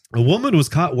 Yes. A woman was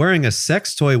caught wearing a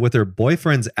sex toy with her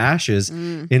boyfriend's ashes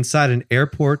inside an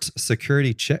airport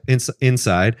security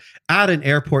inside at an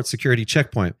airport security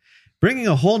checkpoint, bringing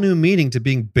a whole new meaning to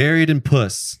being buried in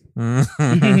puss.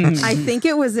 I think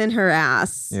it was in her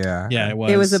ass. Yeah. Yeah, it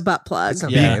was. It was a butt plug. It's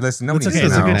okay. Yeah. Listen, nobody It's okay.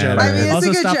 needs It's to a good know. joke. I mean, it's Also,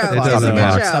 a good stop the joke. clock. It's a It good doesn't joke.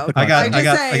 matter. I got- I'm just I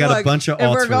got- saying, I got a look, bunch of if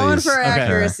alts we're for going these. for Okay.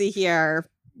 accuracy here.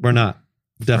 We're not.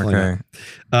 Definitely Okay.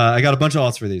 not. I got a bunch of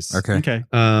alts for these. Okay. Okay.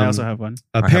 I also have one.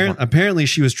 I have one. Apparently,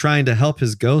 she was trying to help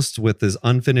his ghost with his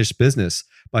unfinished business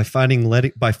by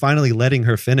finally letting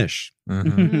her finish,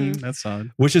 Mhm. That's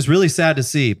solid. which is really sad to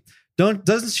see.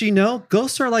 Doesn't she know?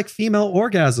 Ghosts are like female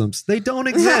orgasms. They don't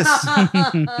exist.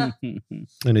 I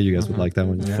know you guys would like that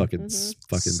one. You fucking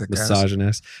Sick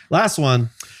misogynist. Last one.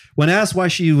 When asked why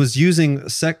she was using a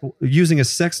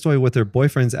sex toy with her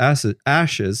boyfriend's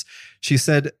ashes, she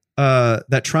said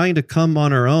that trying to come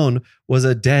on her own was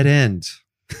a dead end.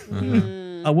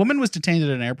 A woman was detained at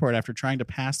an airport after trying to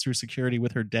pass through security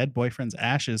with her dead boyfriend's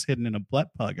ashes hidden in a butt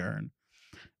plug urn.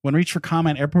 When reached for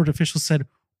comment, airport officials said,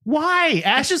 "Why?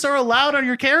 Ashes are allowed on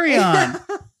your carry-on."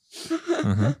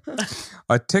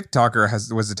 A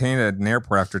TikToker was detained at an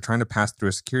airport after trying to pass through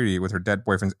a security with her dead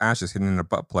boyfriend's ashes hidden in a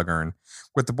butt plug urn,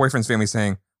 with the boyfriend's family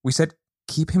saying, "We said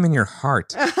keep him in your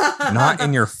heart, not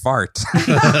in your fart."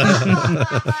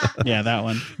 Yeah, that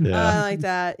one. I like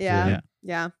that. Yeah.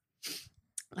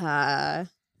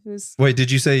 Wait,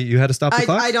 did you say you had to stop the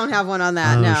clock? I don't have one on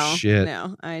that. Oh, no, shit.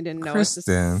 no, I didn't know.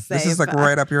 Kristen, what to say this is like about-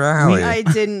 right up your alley. I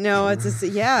didn't know what to say.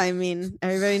 Yeah, I mean,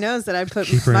 everybody knows that I put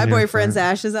Keep her my in your boyfriend's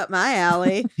fart. ashes up my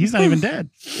alley. He's not even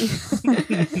dead.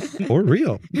 Or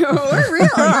real. We're real.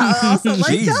 Also,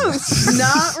 like Jesus. ghosts,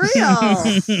 not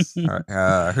real. All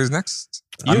right, who's next?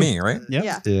 Me, right? Yep.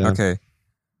 Yeah. Yeah. Okay.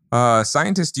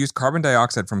 Scientists use carbon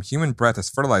dioxide from human breath as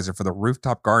fertilizer for the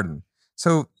rooftop garden.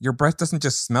 So your breath doesn't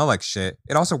just smell like shit;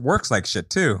 it also works like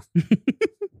shit too.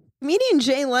 Comedian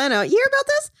Jay Leno. You hear about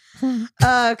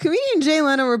this? Comedian Jay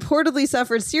Leno reportedly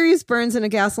suffered serious burns in a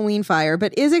gasoline fire,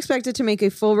 but is expected to make a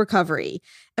full recovery.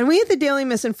 And we at the Daily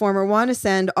Misinformer want to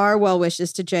send our well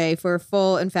wishes to Jay for a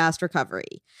full and fast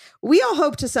recovery. We all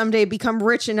hope to someday become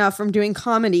rich enough from doing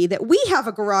comedy that we have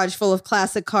a garage full of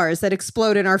classic cars that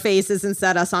explode in our faces and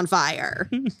set us on fire.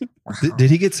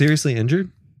 Did he get seriously injured?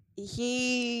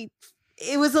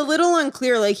 It was a little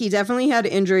unclear. Like, he definitely had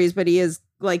injuries, but he is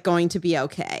like going to be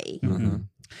okay.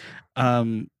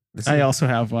 I also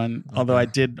have one, although I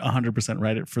did 100%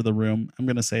 write it for the room. I'm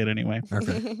going to say it anyway.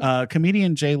 Okay.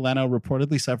 Comedian Jay Leno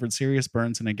reportedly suffered serious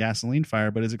burns in a gasoline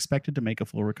fire, but is expected to make a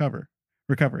full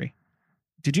recovery.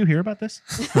 Did you hear about this?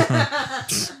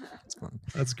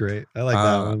 That's great. I like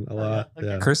that one a lot.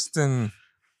 Yeah. Kristen,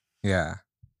 yeah.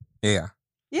 Yeah.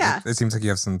 It seems like you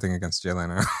have something against Jay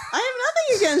Leno. I have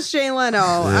nothing against Jay Leno.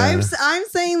 Yeah. I'm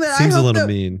saying that Seems I hope a little that,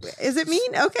 mean. Is it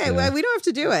mean? Okay, Yeah. well, we don't have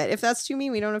to do it. If that's too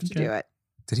mean, we don't have to Okay. do it.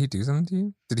 Did he do something to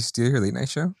you? Did he steal your late night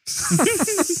show?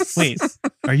 Wait,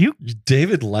 are you?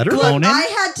 David Letterman? Look, Conan? I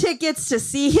had tickets to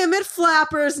see him at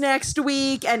Flappers next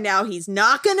week, and now he's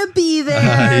not going to be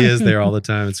there. He is there all the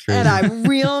time. It's crazy. And I'm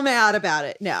real mad about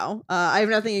it. No, I have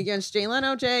nothing against Jay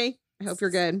Leno. Jay, I hope you're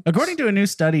good. According to a new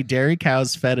study, dairy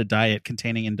cows fed a diet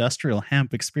containing industrial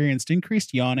hemp experienced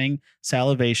increased yawning,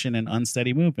 salivation, and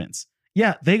unsteady movements.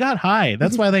 Yeah, they got high.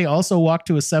 That's why they also walked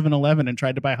to a 7-Eleven and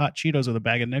tried to buy hot Cheetos with a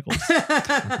bag of nickels.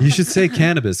 You should say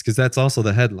cannabis because that's also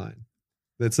the headline.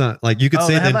 It's not like you could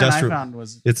say the headline industrial. I found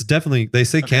was It's definitely they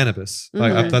say cannabis.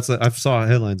 Like Mhm. I saw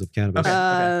headlines of cannabis.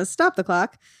 Okay. Stop the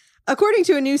clock. According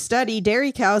to a new study,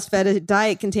 dairy cows fed a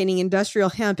diet containing industrial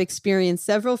hemp experienced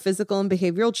several physical and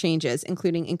behavioral changes,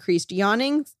 including increased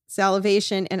yawning,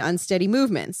 salivation, and unsteady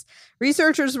movements.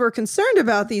 Researchers were concerned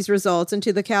about these results, and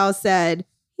to the cows said,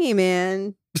 "Hey,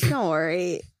 man, don't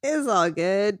worry. It's all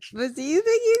good. But do you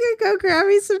think you could go grab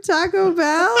me some Taco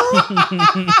Bell?"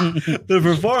 The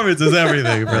performance is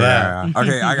everything for that. Yeah.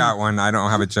 Okay, I got one. I don't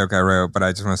have a joke I wrote, but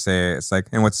I just want to say it's like,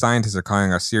 and what scientists are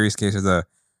calling a serious case of the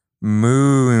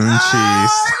moon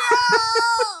cheese.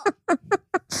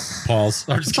 Pause.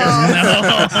 I'm just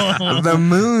kidding. The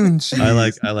moon cheese. I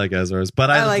like Ezra's, but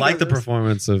I I like like the Ezra's.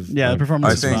 performance of Yeah, the of-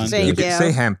 performance I is think fun. Thank you could you.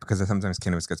 say hemp because sometimes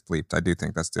cannabis gets bleeped. I do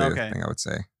think that's the Okay. thing I would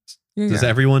say. Does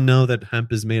everyone know that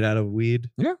hemp is made out of weed?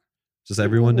 Yeah. Does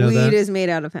everyone know Weed that? is made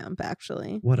out of hemp,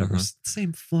 actually. Whatever. Mhm.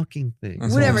 Same fucking thing.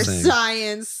 That's is what I'm Whatever, saying.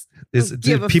 science. Is, Don't do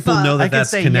give a people fuck. know I that could that's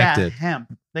say, connected? yeah,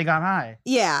 hemp. They got high.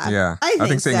 Yeah. Yeah. I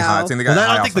think saying so. high. I think they Well, got I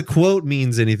high don't think off the quote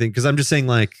means anything because I'm just saying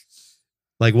like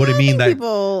what do you I mean think that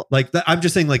people. I'm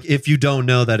just saying like if you don't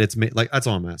know that it's made like that's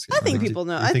all I'm asking. I think Like, people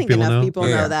know. you I think people enough know? people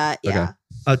Yeah. know that. Okay. Yeah.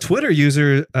 A Twitter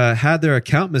user had their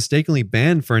account mistakenly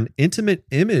banned for an intimate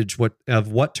image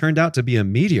of what turned out to be a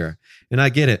meteor. And I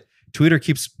get it. Twitter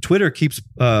keeps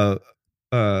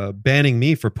banning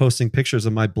me for posting pictures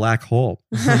of my black hole.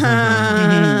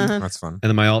 That's fun. And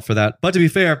then my alt for that. But to be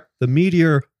fair, the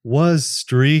meteor was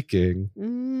streaking.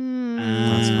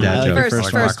 Dad joke.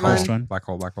 First one. Black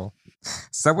hole.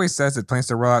 Subway says it plans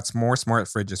to roll out more smart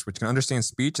fridges, which can understand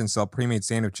speech and sell pre-made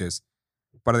sandwiches.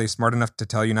 But are they smart enough to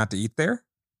tell you not to eat there?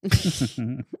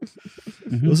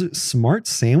 Was it smart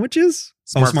sandwiches?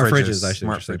 Smart smart fridges. fridges. I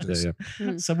Smart should fridges. say.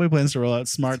 Yeah. Subway plans to roll out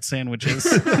smart sandwiches.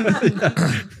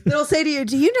 It'll say to you,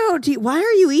 "Do you know? Why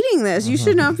are you eating this? You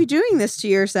should not be doing this to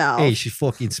yourself." Hey, she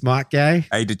fucking smart guy.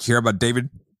 Hey, did you hear about David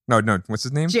No. What's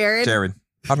his name? Jared. Jared.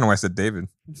 I don't know why I said David.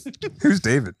 Who's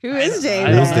David? Who is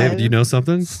David? Who's David? Do you know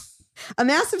something? A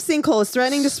massive sinkhole is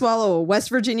threatening to swallow a West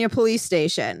Virginia police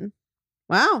station.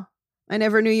 Wow. I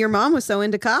never knew your mom was so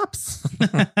into cops.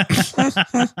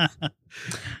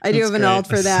 I do have an alt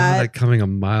for I saw that. that coming a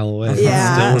mile away.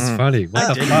 Yeah. Still was funny.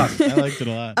 What the fuck? I liked it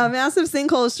a lot. A massive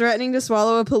sinkhole is threatening to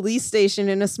swallow a police station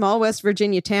in a small West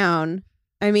Virginia town.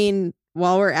 I mean,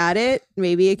 while we're at it,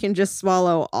 maybe it can just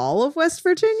swallow all of West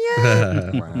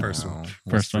Virginia. Wow. First one.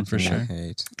 First one for Virginia sure.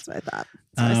 hate. That's what I thought.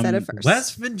 That's why I said it first.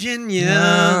 West Virginia.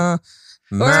 Yeah.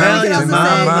 Or we could also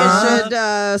say it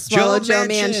should swallow Joe Joe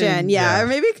Manchin. Manchin. Yeah. Yeah. Or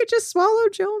maybe it could just swallow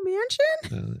Joe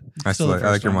Manchin. I Still the like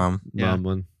first your one. mom. Yeah. Mom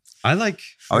one. I like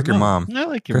your mom. I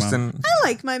like your mom. Kristen. I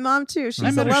like my mom too. I She's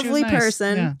a met her. She was lovely nice.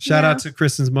 person. Yeah. Shout Yeah. out to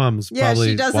Kristen's mom who's Yeah, probably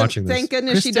she doesn't. watching this. Thank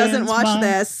goodness she doesn't Kristen's watch mom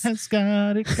this. Has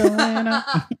got it going on.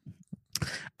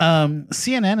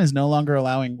 CNN is no longer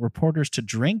allowing reporters to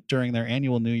drink during their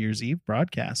annual New Year's Eve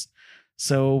broadcast.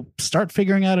 So start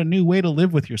figuring out a new way to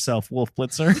live with yourself, Wolf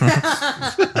Blitzer.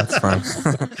 That's fun.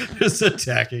 Just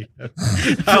attacking.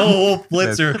 How Wolf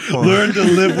Blitzer That's cool. learned to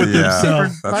live with Yeah.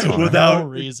 himself That's For fun. without. no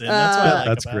reason. That's what I like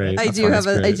That's about great. it. I That's do fine. have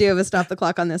That's a I great. do have a stop the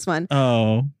clock on this one.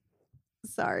 Oh,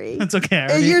 Sorry. it's okay. I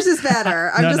already- Yours is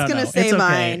better. I'm No, just no, gonna no. say It's okay.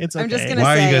 mine. It's I'm just okay. gonna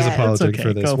Why are say you guys it. apologizing It's for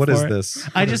okay. this? Go What is for it. this?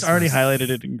 I just already highlighted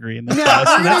it in green. No, That's,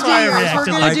 we're gonna that's do why I yours. We're reacted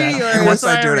gonna like do that. yours. Once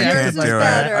I do it, I Yours can't is do it.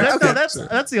 better. That's, Okay. no,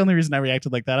 that's the only reason I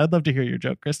reacted like that. I'd love to hear your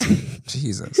joke, Kristen.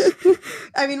 Jesus.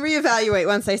 I mean, reevaluate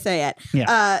once I say it.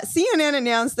 Yeah. CNN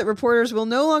announced that reporters will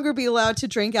no longer be allowed to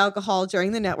drink alcohol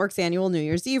during the network's annual New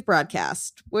Year's Eve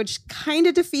broadcast, which kind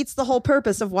of defeats the whole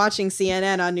purpose of watching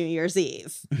CNN on New Year's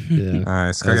Eve. Yeah. All right.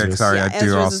 Ezra's. Sorry, Yeah, I do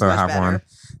Ezra's is also much have better. one.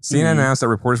 CNN announced that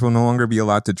reporters will no longer be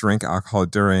allowed to drink alcohol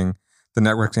during the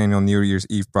network's annual New Year's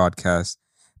Eve broadcast.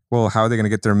 Well, how are they going to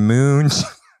get their moon?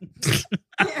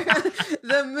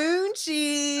 The moon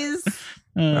cheese.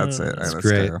 That's it. All right, It's let's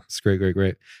great. go. It's great.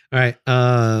 All right.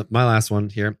 My last one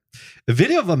here. A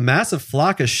video of a massive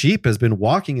flock of sheep has been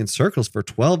walking in circles for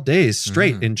 12 days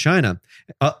straight in China.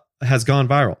 Has gone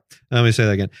viral. Let me say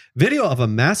that again. Video of a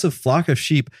massive flock of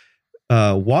sheep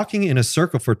walking in a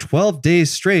circle for 12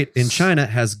 days straight in China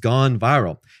has gone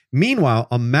viral. Meanwhile,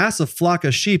 a massive flock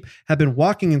of sheep have been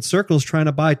walking in circles trying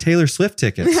to buy Taylor Swift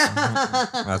tickets.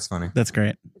 That's funny. That's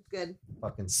great. Good.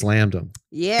 Fucking slammed them.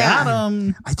 Yeah. Got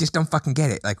him. I just don't fucking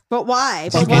get it. Like, But why?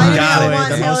 But Fucking why do got people it. want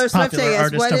The Taylor most Swift popular tickets?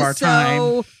 artist What of is our so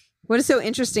time. what is so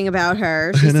interesting about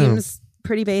her? I She know. seems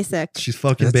pretty basic. She's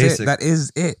fucking that's basic. it. That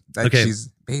is it. Like, Okay. she's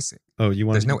basic. Oh, you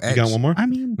want? There's no You got edge. one more? I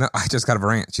mean, No, I just got a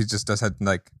rant. She just does have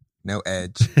like no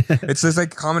edge. It's just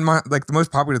like common, like the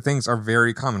most popular things are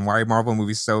very common. Why are Marvel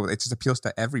movies so? It just appeals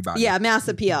to everybody. Yeah, mass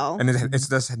appeal. and it's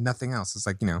just nothing else. It's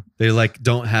like, you know, They like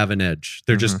don't have an edge.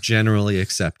 They're just generally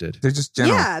accepted. they're just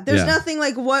general. Yeah, there's Yeah. nothing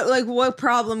like what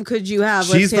problem could you have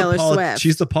with Taylor Swift?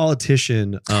 She's the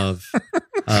politician of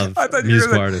I thought you were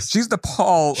musical like, artists. she's the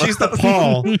Paul. She's the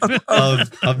Paul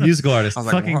of musical artists. I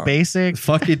was like, fucking what? basic.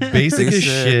 Fucking basic as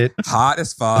shit. hot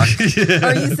as fuck.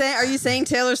 Are you saying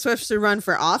Taylor Swift should run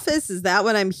for office? Is that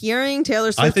what I'm hearing? Taylor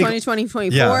I Swift think-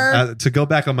 2024? Yeah. To go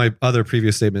back on my other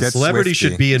previous statement, Get celebrity Swifty.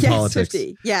 should be in Yes, politics.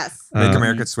 50. Yes. Make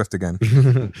America Swift again.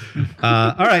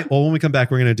 All right. Well, when we come back,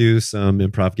 we're going to do some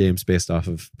improv games based off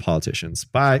of politicians.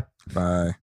 Bye.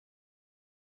 Bye.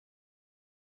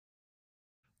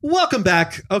 Welcome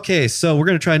back. Okay, so we're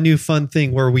going to try a new fun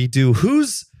thing where we do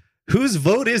whose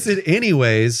vote is it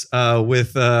anyways?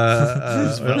 With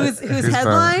Whose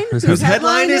headline? Whose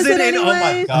headline is it? Oh my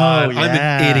anyways? god, Oh, I'm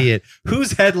yeah. an idiot.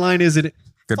 Whose headline is it?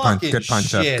 Good punch. Fucking Good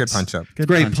punch up. shit. Good punch up. Good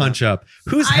Great punch up.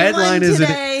 Whose I headline won is it?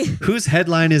 today. Whose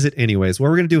headline is it anyways? Well,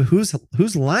 we're gonna do whose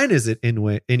line is it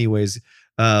anyways?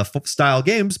 Style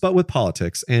games, but with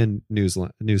politics and news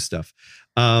stuff.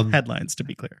 Headlines, to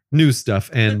be clear. News stuff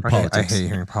and I politics. hate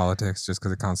hearing politics just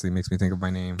because it constantly makes me think of my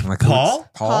name. I'm like, Paul?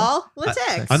 Paul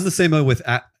Latex. I'm the same way with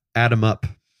Adam Up.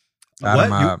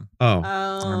 Adam What? You- Up. oh.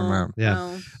 Oh, Yeah.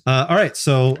 oh. All right.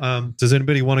 So, does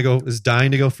anybody want to go? Is dying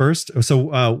to go first?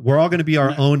 So, we're all going to be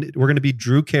our own. We're going to be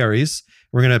Drew Carey's.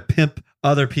 We're going to pimp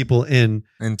other people in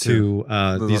Into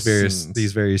to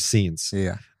these various scenes.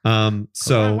 Yeah.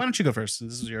 So Why don't you go first?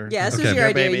 This is your Yeah, this Okay. is your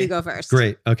idea. baby. You go first.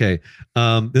 great. Okay.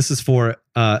 This is for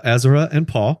Ezra and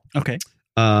Paul. Okay.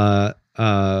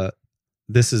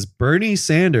 This is Bernie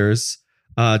Sanders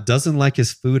doesn't like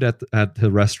his food at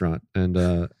the restaurant,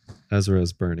 and Ezra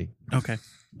is Bernie. Okay.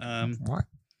 What?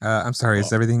 I'm sorry.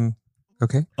 Is everything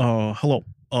okay? Hello.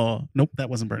 Nope, that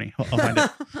wasn't Bernie. I'll find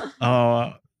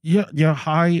it. Yeah.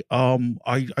 Hi.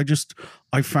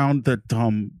 I found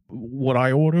that what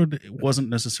I ordered wasn't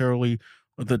necessarily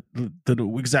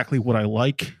exactly what I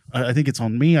like. I think it's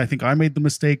on me. I think I made the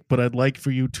mistake, but I'd like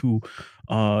for you to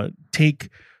take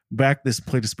back this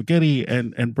plate of spaghetti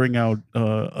and bring out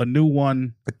a new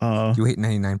one. You ate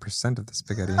 99% of the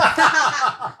spaghetti.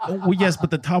 Well, yes,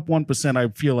 but the top 1% I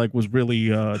feel like was really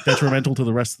detrimental to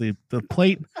the rest of the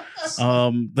plate.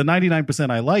 The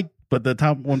 99% I like, but the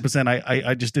top 1%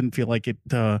 I just didn't feel like it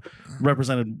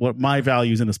represented what my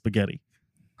values in a spaghetti.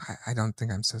 I don't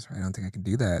think I'm so sorry. I don't think I can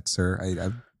do that, sir.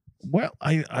 Well,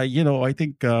 I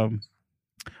think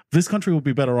this country would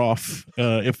be better off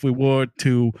if we were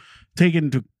to take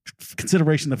into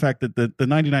consideration the fact that the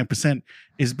 99%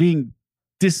 is being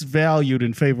disvalued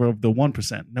in favor of the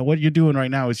 1%. Now, what you're doing right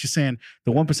now is you're saying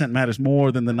the 1% matters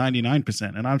more than the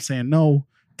 99%. And I'm saying, no,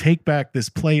 take back this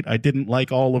plate. I didn't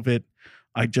like all of it.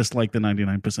 I just like the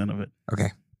 99% of it.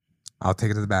 Okay. I'll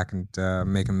take it to the back and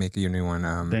make you a new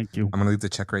one. Thank you. I'm going to leave the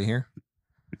check right here.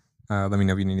 Let me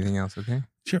know if you need anything else, okay?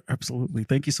 Sure, absolutely.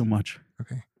 Thank you so much.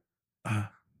 Okay.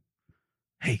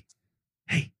 Hey.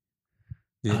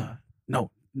 Yeah. No,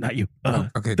 not you.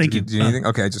 Okay. Thank you. Do you need anything?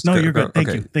 Okay, I just no, you're good. Thank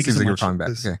okay. you. Thank you Seems so like much. you're calling back.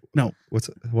 Okay. No,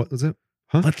 what was it?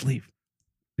 Huh? let's leave.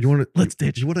 You want to? Let's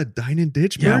ditch. You want to dine and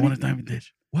ditch? Yeah, I Bernie? want to diamond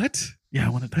ditch. What? Yeah, I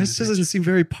want to diamond This ditch. doesn't seem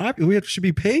very popular. Should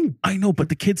be paying. I know, but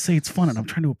the kids say it's fun, and I'm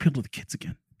trying to appeal to the kids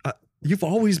again. You've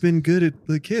always been good at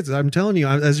the kids. I'm telling you,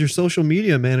 as your social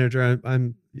media manager,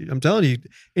 I'm telling you,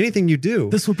 anything you do.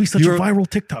 This would be such a viral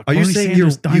TikTok. Are you Bernie saying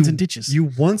Sanders dines and ditches? You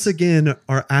once again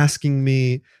are asking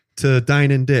me to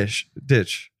dine and ditch.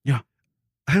 Yeah.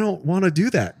 I don't want to do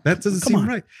that. That doesn't seem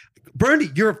right. Bernie,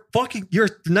 you're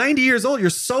 90 years old. You're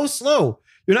so slow.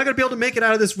 You're not going to be able to make it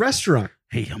out of this restaurant.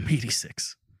 Hey, I'm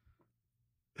 86.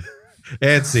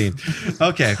 And scene.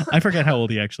 Okay. I forget how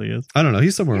old he actually is. I don't know.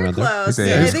 He's somewhere You're around there. close. there.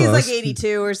 Yeah, I He's think he's like close.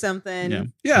 82 or something. Yeah.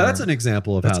 Yeah, that's an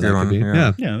example of That's how a that good could one, be.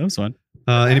 yeah. Yeah. Yeah, that was fun.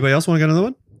 Anybody else want to get another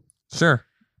one? Sure.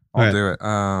 I'll All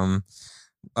do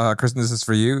it. Kristen, this is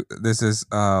for you. This is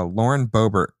Lauren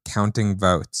Boebert counting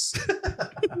votes.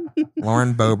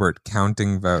 Lauren Boebert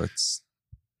counting votes.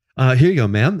 Here you go,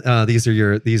 ma'am. These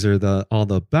are all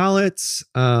the ballots.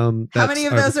 How many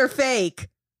of those are fake?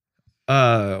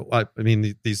 I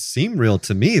mean, these seem real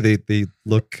to me. They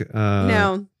look.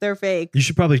 No, they're fake. You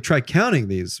should probably try counting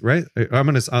these, right?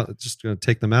 I'm just gonna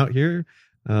take them out here.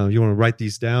 You want to write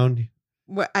these down?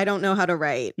 I don't know how to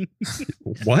write.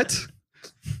 What?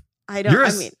 I don't.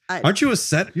 Aren't you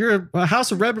you're a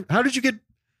house of rep? How did you get?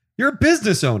 You're a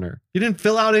business owner. You didn't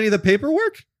fill out any of the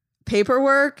paperwork.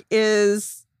 Paperwork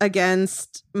is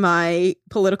against my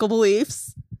political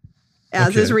beliefs,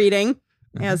 as is reading,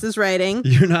 as is writing.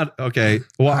 You're not okay.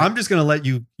 Well, I'm just gonna let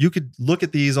you. You could look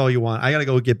at these all you want. I gotta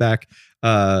go get back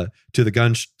to the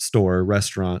gun store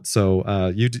restaurant.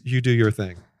 So you do your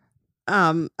thing.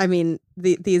 I mean,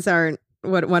 these aren't.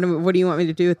 What do you want me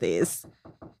to do with these?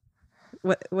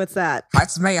 What's that?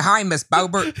 It's me. Hi, Miss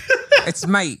Boebert. It's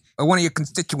me, one of your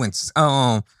constituents.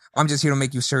 I'm just here to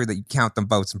make you sure that you count the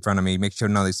votes in front of me. Make sure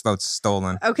none of these votes are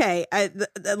stolen. Okay,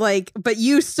 but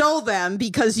you stole them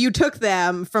because you took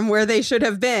them from where they should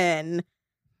have been,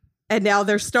 and now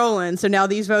they're stolen. So now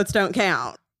these votes don't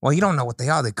count. Well, you don't know what they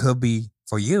are. They could be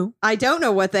for you. I don't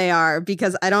know what they are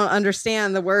because I don't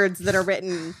understand the words that are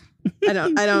written. I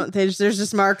don't. There's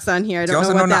just marks on here. I don't You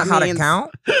also know what that how means. to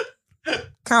count.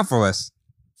 Count for us.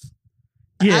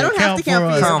 Yeah, I don't have to count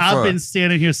for you. Count for I've been us.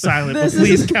 standing here silent, but This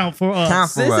please is- count for us.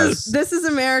 Count for us. This is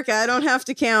America. I don't have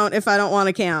to count if I don't want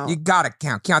to count. You gotta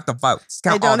count. Count the votes. I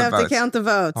Count all don't the have votes. to count the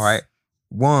votes. All right.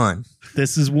 1.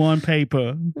 This is one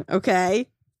paper. Okay.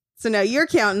 So now you're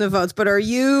counting the votes, but are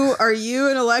you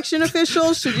an election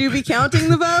official? Should you be counting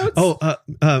the votes?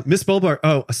 Oh, Miss Bolbar.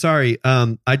 Oh, sorry.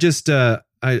 I just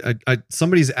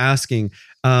somebody's asking,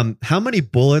 how many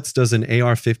bullets does an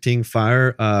AR-15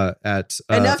 fire at?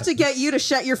 Enough to get you to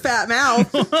shut your fat mouth.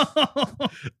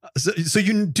 So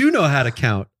you do know how to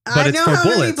count, but I it's know for how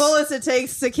bullets. many bullets it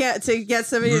takes to get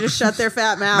somebody to shut their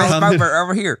fat Miss mouth. Boebert,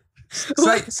 over here.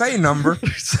 Say a number.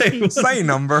 Say a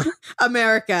number.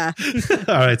 America.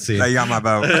 All right, see. There you got my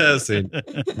vote. See.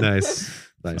 Nice.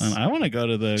 I want to go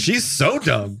to the. She's so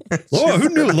dumb. Laura, who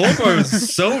knew Laura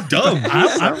was so dumb?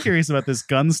 I'm curious about this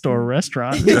gun store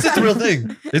restaurant. It's a real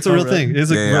thing. It's a real really? thing. It's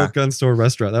a real gun store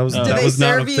restaurant. That was Do that they was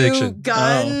not serve a you fiction.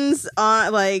 guns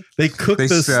on like They cook They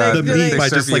the meat they by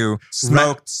serve just like you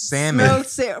smoked salmon.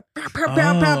 smoked pow, pow,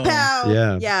 pow, pow, pow.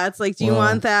 Yeah. Yeah, it's like, do you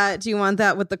want that? Do you want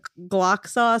that with the Glock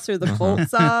sauce or the Colt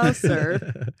sauce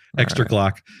or extra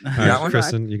Glock. All got right, one?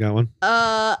 Kristen, you got one?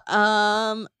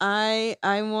 I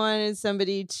wanted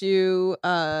somebody to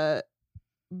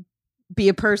be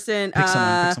a person Pick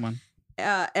someone.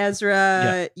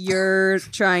 Ezra, you're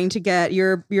trying to get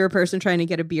you're a person trying to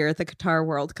get a beer at the Qatar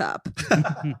World Cup.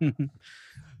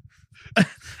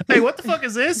 Hey, what the fuck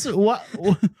is this? Why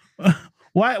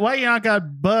you not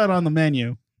got Bud on the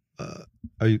menu?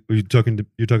 Are you talking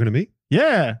to me?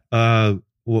 Yeah. Well,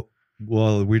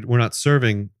 we're not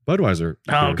serving Budweiser.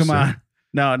 Oh, here, come sir. on.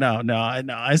 No. I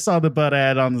know. I saw the Bud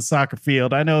ad on the soccer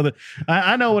field. I know that.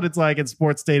 I know what it's like in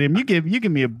sports stadium. You give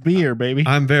me a beer, baby.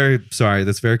 I'm very sorry.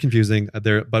 That's very confusing.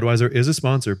 Budweiser is a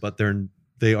sponsor, but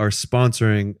they are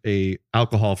sponsoring a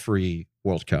alcohol-free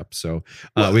World Cup. So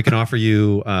we can offer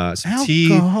you some tea,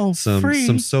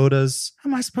 some sodas. How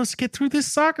am I supposed to get through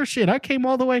this soccer shit? I came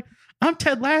all the way. I'm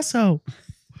Ted Lasso.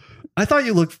 I thought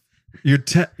you looked. You're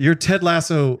Ted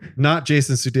Lasso, not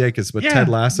Jason Sudeikis, but Ted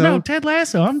Lasso. No, Ted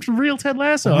Lasso. I'm real Ted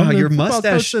Lasso. Wow, I'm the your football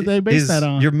mustache coach that they based that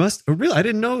on. Really? I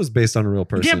didn't know it was based on a real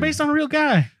person. Yeah, based on a real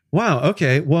guy. Wow.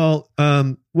 Okay. Well,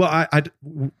 you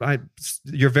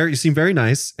seem very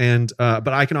nice, and but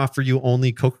I can offer you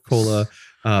only Coca-Cola,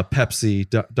 Pepsi,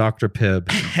 Dr.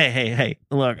 Pibb. Hey!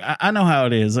 Look, I know how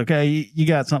it is. Okay, you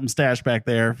got something stashed back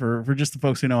there for just the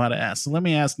folks who know how to ask. So let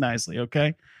me ask nicely.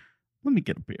 Okay, let me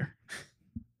get a beer.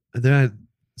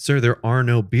 Sir, there are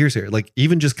no beers here. Like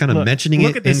even just kind of mentioning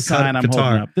look it at this in sign I'm Qatar.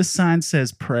 holding up. This sign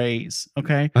says praise.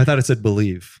 Okay, I thought it said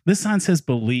believe. this sign says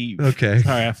believe. Okay.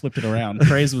 Sorry, I flipped it around.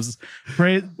 Praise is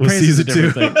season a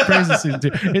different 2. thing. Praise is season 2.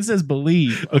 It says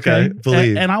believe. Okay,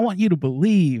 believe. And I want you to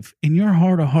believe in your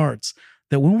heart of hearts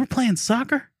that when we're playing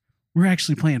soccer, we're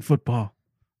actually playing football,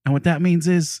 and what that means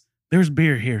is there's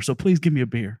beer here. So please give me a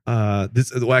beer.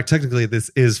 Technically this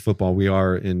is football. We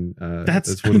are in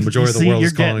That's what the majority of the world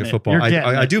is calling it football.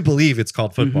 I do believe it's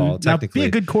called football. Now Technically, be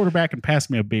a good quarterback and pass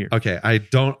me a beer. okay.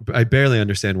 I barely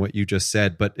understand what you just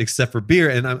said, but except for beer,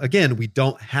 and again, we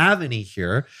don't have any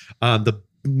here. The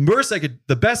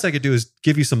best I could do is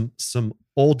give you some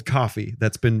old coffee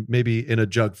that's been maybe in a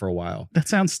jug for a while. That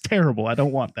sounds terrible. I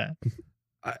don't want that.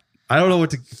 I don't know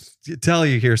what to tell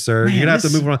you here, sir. Man, You're gonna have to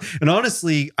move on. And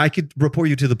honestly, I could report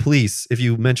you to the police if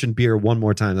you mention beer one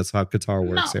more time. That's how Qatar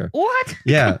works here. What?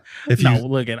 Yeah.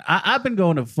 Look at I've been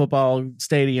going to football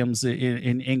stadiums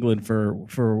in England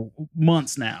for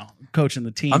months now, coaching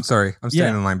the team. I'm sorry. I'm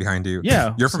standing Yeah. in line behind you.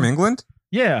 Yeah. You're from England?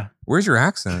 Yeah, Where's your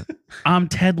accent? I'm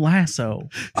Ted Lasso.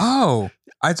 Oh,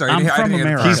 I'm sorry. I'm I from didn't get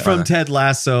America. the He's part from about that. Ted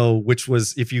Lasso, which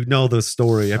was, if you know the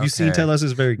story, have you seen Okay. Ted Lasso?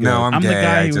 Is very good. No, I'm I'm the gay.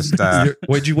 guy I who- just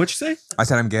What'd you say? I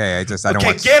said I'm gay. I don't Okay,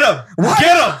 want get him! What?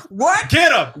 Get him! What?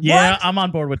 Get him! Yeah, I'm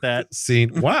on board with that.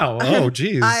 Scene. Wow. Oh,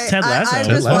 geez. Ted Lasso. I Ted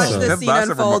just watched Lasso. this Ted scene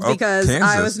Lasso unfold from, because I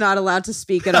Kansas. was not allowed to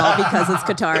speak at all because it's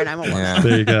Qatar and I'm a woman. Yeah.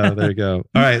 There you go. There you go.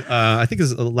 All right. I think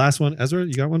this is the last one. Ezra,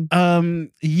 you got one?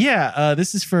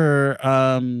 This is for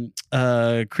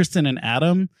Kristen and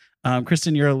Adam.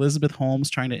 Kristen, you're Elizabeth Holmes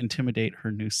trying to intimidate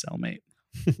her new cellmate.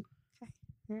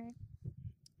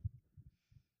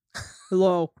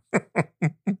 Hello.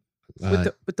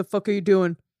 What the fuck are you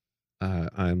doing?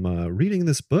 I'm reading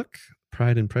this book,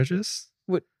 Pride and Prejudice.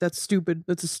 What? That's stupid.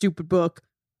 That's a stupid book.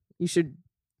 You should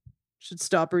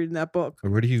stop reading that book. Or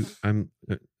where do you? I'm.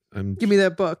 Give me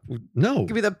that book. No.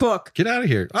 Give me that book. Get out of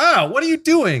here. Ah, what are you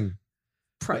doing?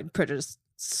 Pride and Prejudice.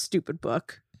 Stupid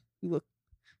book. You look.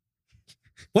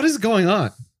 What is going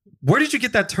on? Where did you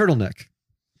get that turtleneck?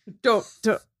 Don't.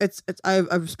 It's. I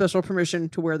have special permission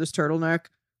to wear this turtleneck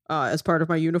as part of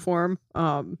my uniform.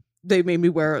 They made me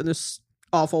wear it in this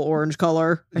awful orange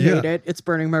color. I hate it. It's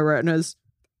burning my retinas.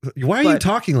 Why are you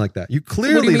talking like that? You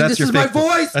clearly, What do you mean? that's This your is my fake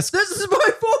voice. That's- This is my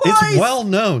voice. It's well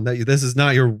known that this is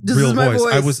not your This real is my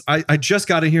voice. voice. I just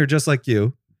got in here just like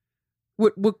you.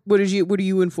 What are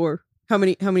you in for? How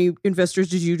many investors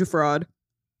did you defraud?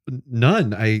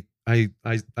 None.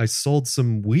 I sold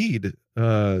some weed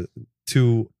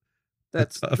to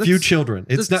a few children.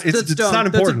 It's not dumb. not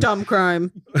important. That's a dumb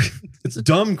crime. It's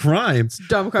dumb crime. It's a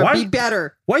dumb crime. Why- Be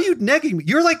better. Why are you negging me?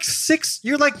 You're like 6.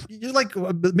 You're like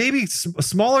maybe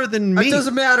smaller than me. It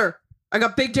doesn't matter. I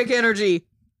got big dick energy.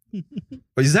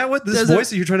 Is that what this Doesn't- voice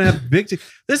that you're trying to have big?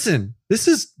 Listen, this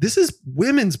is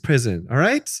women's prison. All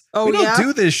right. Oh, we don't yeah?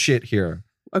 do this shit here.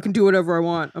 I can do whatever I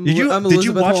want. I'm Did you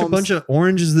Elizabeth watch Holmes. a bunch of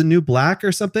Orange is the New Black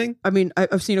or something? I mean,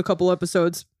 I've seen a couple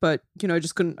episodes, but I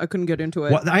just couldn't get into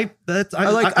it. What I like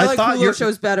thought Hulu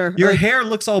shows better. Your Like, hair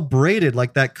looks all braided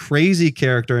like that crazy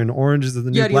character in Orange is the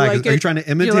New Yeah, do you Black. like Are you it? trying to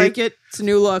you imitate? like it? It's a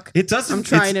new look. It doesn't. I'm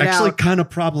trying it's it actually out. kind of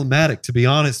problematic, to be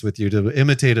honest with you, to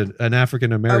imitate an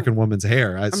African American woman's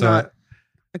hair. I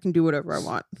can do whatever I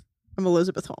want. I'm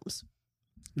Elizabeth Holmes.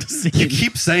 You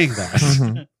keep saying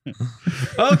that.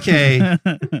 Okay.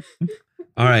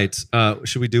 All right.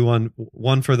 Should we do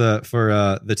one for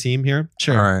the team here?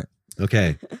 Sure. All right.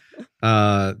 Okay.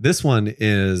 This one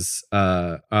is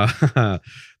the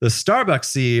Starbucks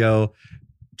CEO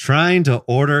trying to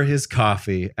order his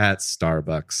coffee at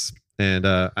Starbucks. And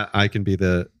I can be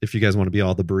if you guys want to be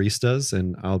all the baristas,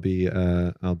 and I'll be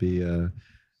the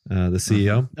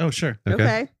CEO. Oh, sure.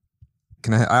 Okay.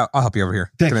 Can I'll help you over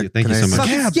here. Thank you so much.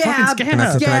 Scab. Can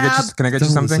I get you Don't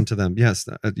something? listen to them. Yes,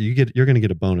 you're going to get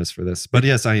a bonus for this. But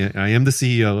yes, I am the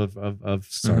CEO of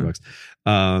Starbucks.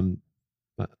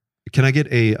 Can I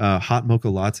get a hot mocha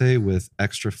latte with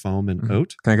extra foam and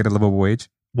oat? Can I get a livable wage?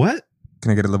 What?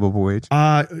 Can I get a livable wage?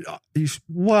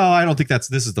 Well, I don't think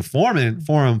this is the forum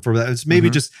for that. It's maybe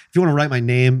just if you want to write my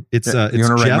name, it's you want to Jeff.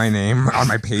 write my name on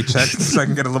my paycheck so I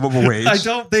can get a livable wage? I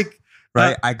don't think.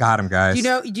 Right, I got him, guys.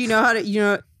 Do you know how to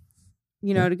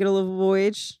to get a livable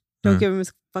wage? Don't give him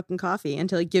his fucking coffee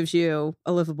until he gives you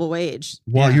a livable wage.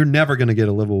 Well, you're never going to get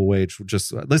a livable wage.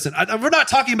 Just listen. We're not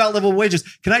talking about livable wages.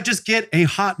 Can I just get a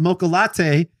hot mocha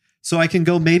latte so I can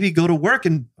go to work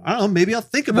and I don't know. Maybe I'll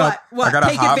think about. What? I got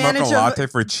Take a hot advantage mocha of- latte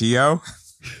for Chio.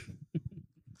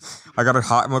 I got a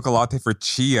hot mocha latte for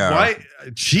Chio. Why,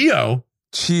 Chio?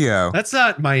 Chio. That's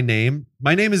not my name.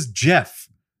 My name is Jeff.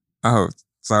 Oh,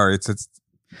 sorry. It's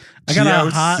I got a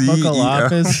hot mocha CEO.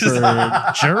 latte for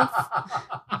Jerf.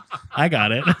 I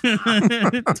got it.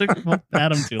 It took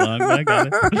Adam too long, but I got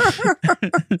it.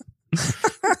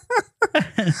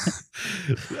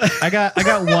 I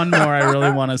got one more I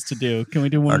really want us to do. Can we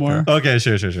do one more? Okay,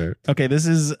 sure. Okay, this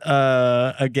is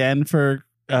again for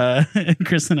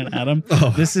Kristen and Adam.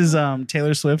 Oh. This is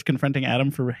Taylor Swift confronting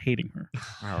Adam for hating her.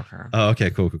 Okay. Oh, okay,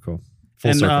 cool. Full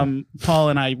And circle. Paul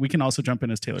and we can also jump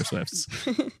in as Taylor Swifts.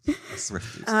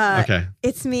 Swifties. Okay.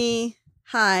 It's me.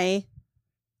 Hi.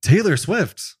 Taylor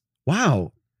Swift.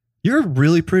 Wow. You're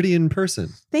really pretty in person.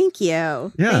 Thank you. Yeah.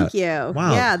 Thank you.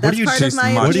 Wow. Yeah, What that's do you part of She's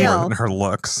my much more appeal. than her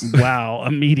looks. Wow,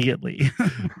 immediately.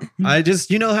 I just,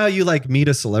 you know how you like meet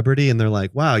a celebrity and they're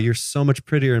like, wow, you're so much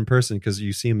prettier in person because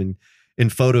you see them in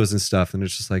photos and stuff. And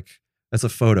it's just like, that's a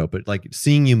photo. But like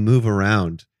seeing you move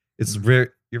around, it's very,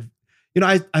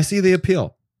 I see the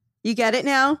appeal. You get it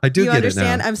now? I do you get it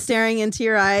understand? now. I'm staring into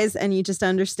your eyes and you just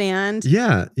understand.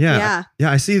 Yeah. Yeah.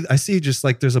 I see just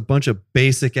like there's a bunch of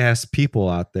basic ass people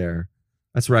out there.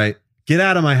 That's right. Get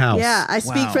out of my house. Yeah, I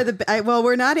speak Wow. for well,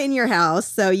 we're not in your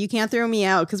house, so you can't throw me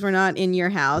out because we're not in your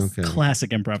house. Okay. Classic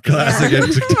improv.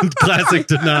 Classic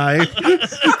deny.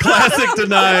 Classic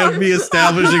deny of me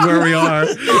establishing where we are.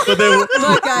 But then,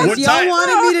 Look, guys, what y'all time-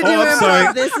 wanted me to do Oh, I'm improv.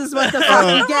 sorry. This is what the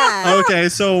fuck you get. Okay,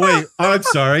 so wait. I'm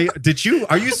sorry.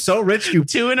 Are you so rich? You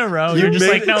 2 in a row. You You're just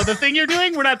made like, it- no, the thing you're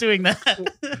doing, we're not doing that.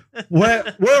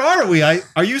 where are we?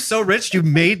 Are you so rich? You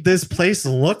made this place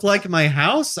look like my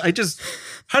house.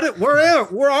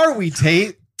 Where are we?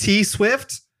 T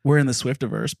Swift. We're in the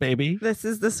Swiftiverse, baby. This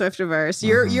is the Swiftiverse.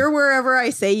 You're wherever I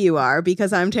say you are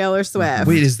because I'm Taylor Swift.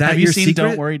 Wait, is that Have you your seen secret?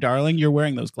 Don't Worry, Darling? You're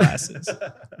wearing those glasses.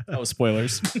 Oh,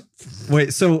 spoilers.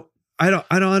 Wait, so I don't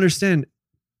understand.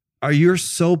 Are you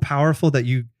so powerful that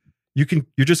you're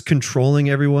just controlling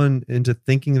everyone into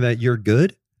thinking that you're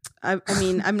good? I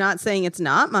mean, I'm not saying it's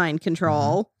not mind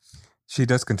control. She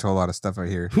does control a lot of stuff right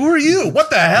here. Who are you?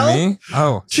 What the hell? Me?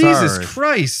 Oh, Jesus sorry.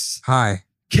 Christ. Hi.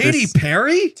 Katy This-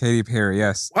 Perry? Katy Perry,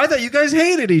 yes. I thought you guys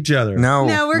hated each other. No,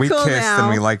 No, we're we cool kissed now. and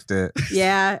we liked it.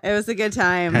 Yeah, it was a good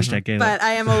time. Hashtag Gayla. But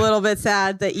I am a little bit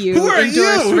sad that you Who are endorsed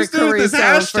you? Who's Rick doing this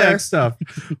Caruso hashtag for- stuff?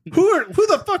 Who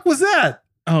the fuck was that?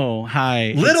 Oh,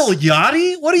 hi. Little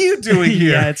Yachty? What are you doing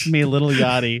here? Yeah, it's me, Little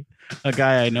Yachty, a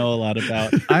guy I know a lot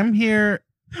about. I'm here.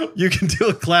 You can do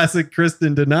a classic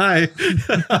Kristen deny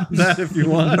that if you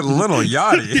want. Little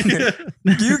yachty.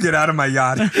 You get out of my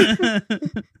yacht.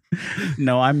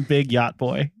 No, I'm big yacht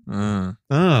boy. Oh.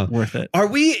 Worth it.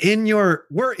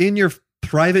 We're in your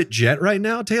private jet right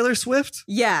now, Taylor Swift?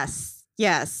 Yes.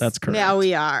 That's correct. Now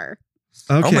we are.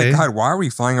 Okay. Oh my God, why are we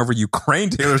flying over Ukraine,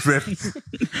 Taylor Swift?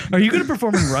 Are you going to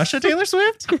perform in Russia, Taylor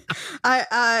Swift?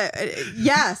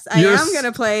 Yes, I You're am going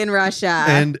to play in Russia.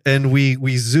 And we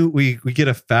get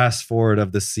a fast forward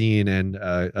of the scene, and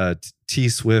T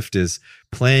Swift is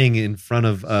playing in front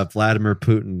of Vladimir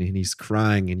Putin, and he's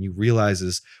crying, and he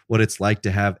realizes what it's like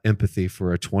to have empathy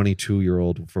for a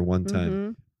 22-year-old for one time.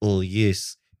 Mhm. Oh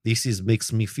yes,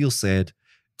 makes me feel sad.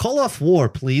 Call off war,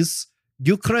 please.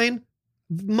 Ukraine,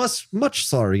 much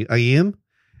sorry, I am.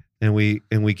 And we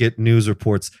get news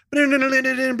reports.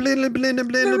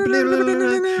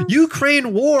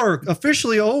 Ukraine war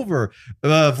officially over.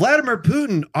 Vladimir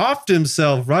Putin offed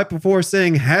himself right before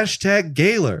saying hashtag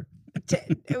Gaylor.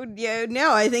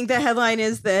 No, I think the headline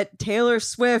is that Taylor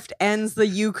Swift ends the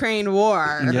Ukraine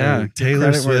war. Yeah,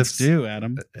 Taylor Swift's Swift's due,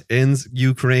 Adam, ends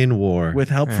Ukraine war. with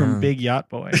help from Big Yacht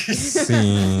Boy.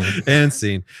 Scene. And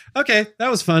scene. Okay, that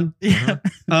was fun. Yeah.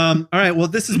 All right. Well,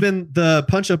 this has been the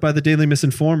Punch Up by the Daily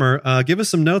Misinformer. Give us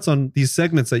some notes on these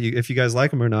segments that if you guys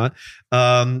like them or not,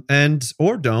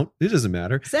 or don't. It doesn't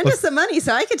matter. Send us some money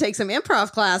so I can take some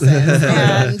improv classes.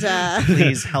 And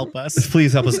Please help us.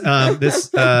 Please help us.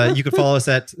 You can follow us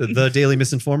at the Daily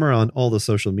Misinformer on all the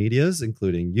social medias,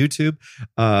 including YouTube,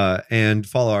 and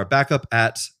follow our backup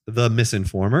at the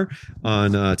Misinformer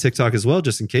on TikTok as well,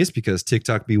 just in case, because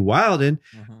TikTok be wildin'.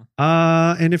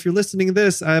 And if you're listening to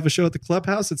this, I have a show at the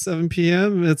Clubhouse at 7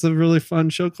 p.m. It's a really fun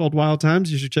show called Wild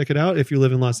Times. You should check it out if you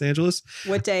live in Los Angeles.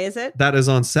 what day is it? That is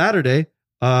on Saturday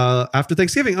after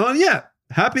Thanksgiving. Oh, yeah.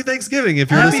 Happy Thanksgiving if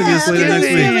you're listening to this later next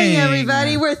week. Thanksgiving,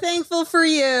 everybody. We're thankful for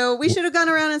you. We should have gone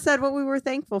around and said what we were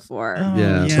thankful for. Oh,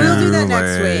 Yeah. We'll do that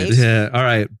next week. Yeah. All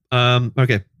right.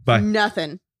 Okay. Bye.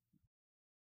 Nothing.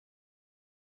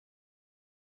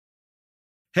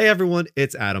 Hey everyone,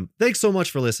 it's Adam. Thanks so much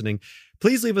for listening.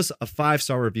 Please leave us a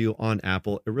 5-star review on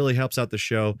Apple. It really helps out the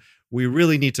show. We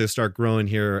really need to start growing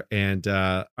here, and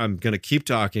I'm going to keep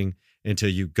talking until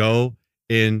you go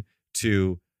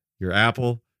into your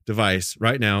Apple device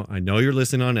right now. I know you're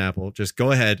listening on Apple. Just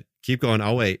go ahead. Keep going.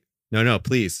 I'll wait. No,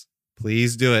 please.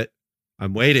 Please do it.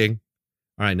 I'm waiting.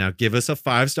 All right, now give us a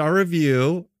 5-star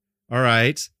review. All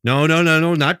right. No,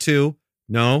 not 2.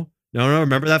 No.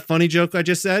 Remember that funny joke I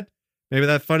just said? Maybe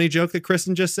that funny joke that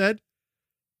Kristen just said?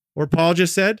 Or Paul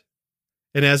just said?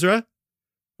 And Ezra?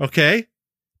 Okay.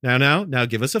 Now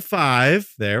give us a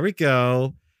 5. There we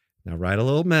go. Now write a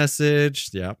little message.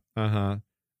 Yep.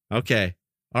 Okay.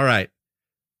 All right.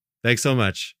 Thanks so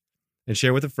much. And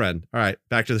share with a friend. All right.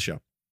 Back to the show.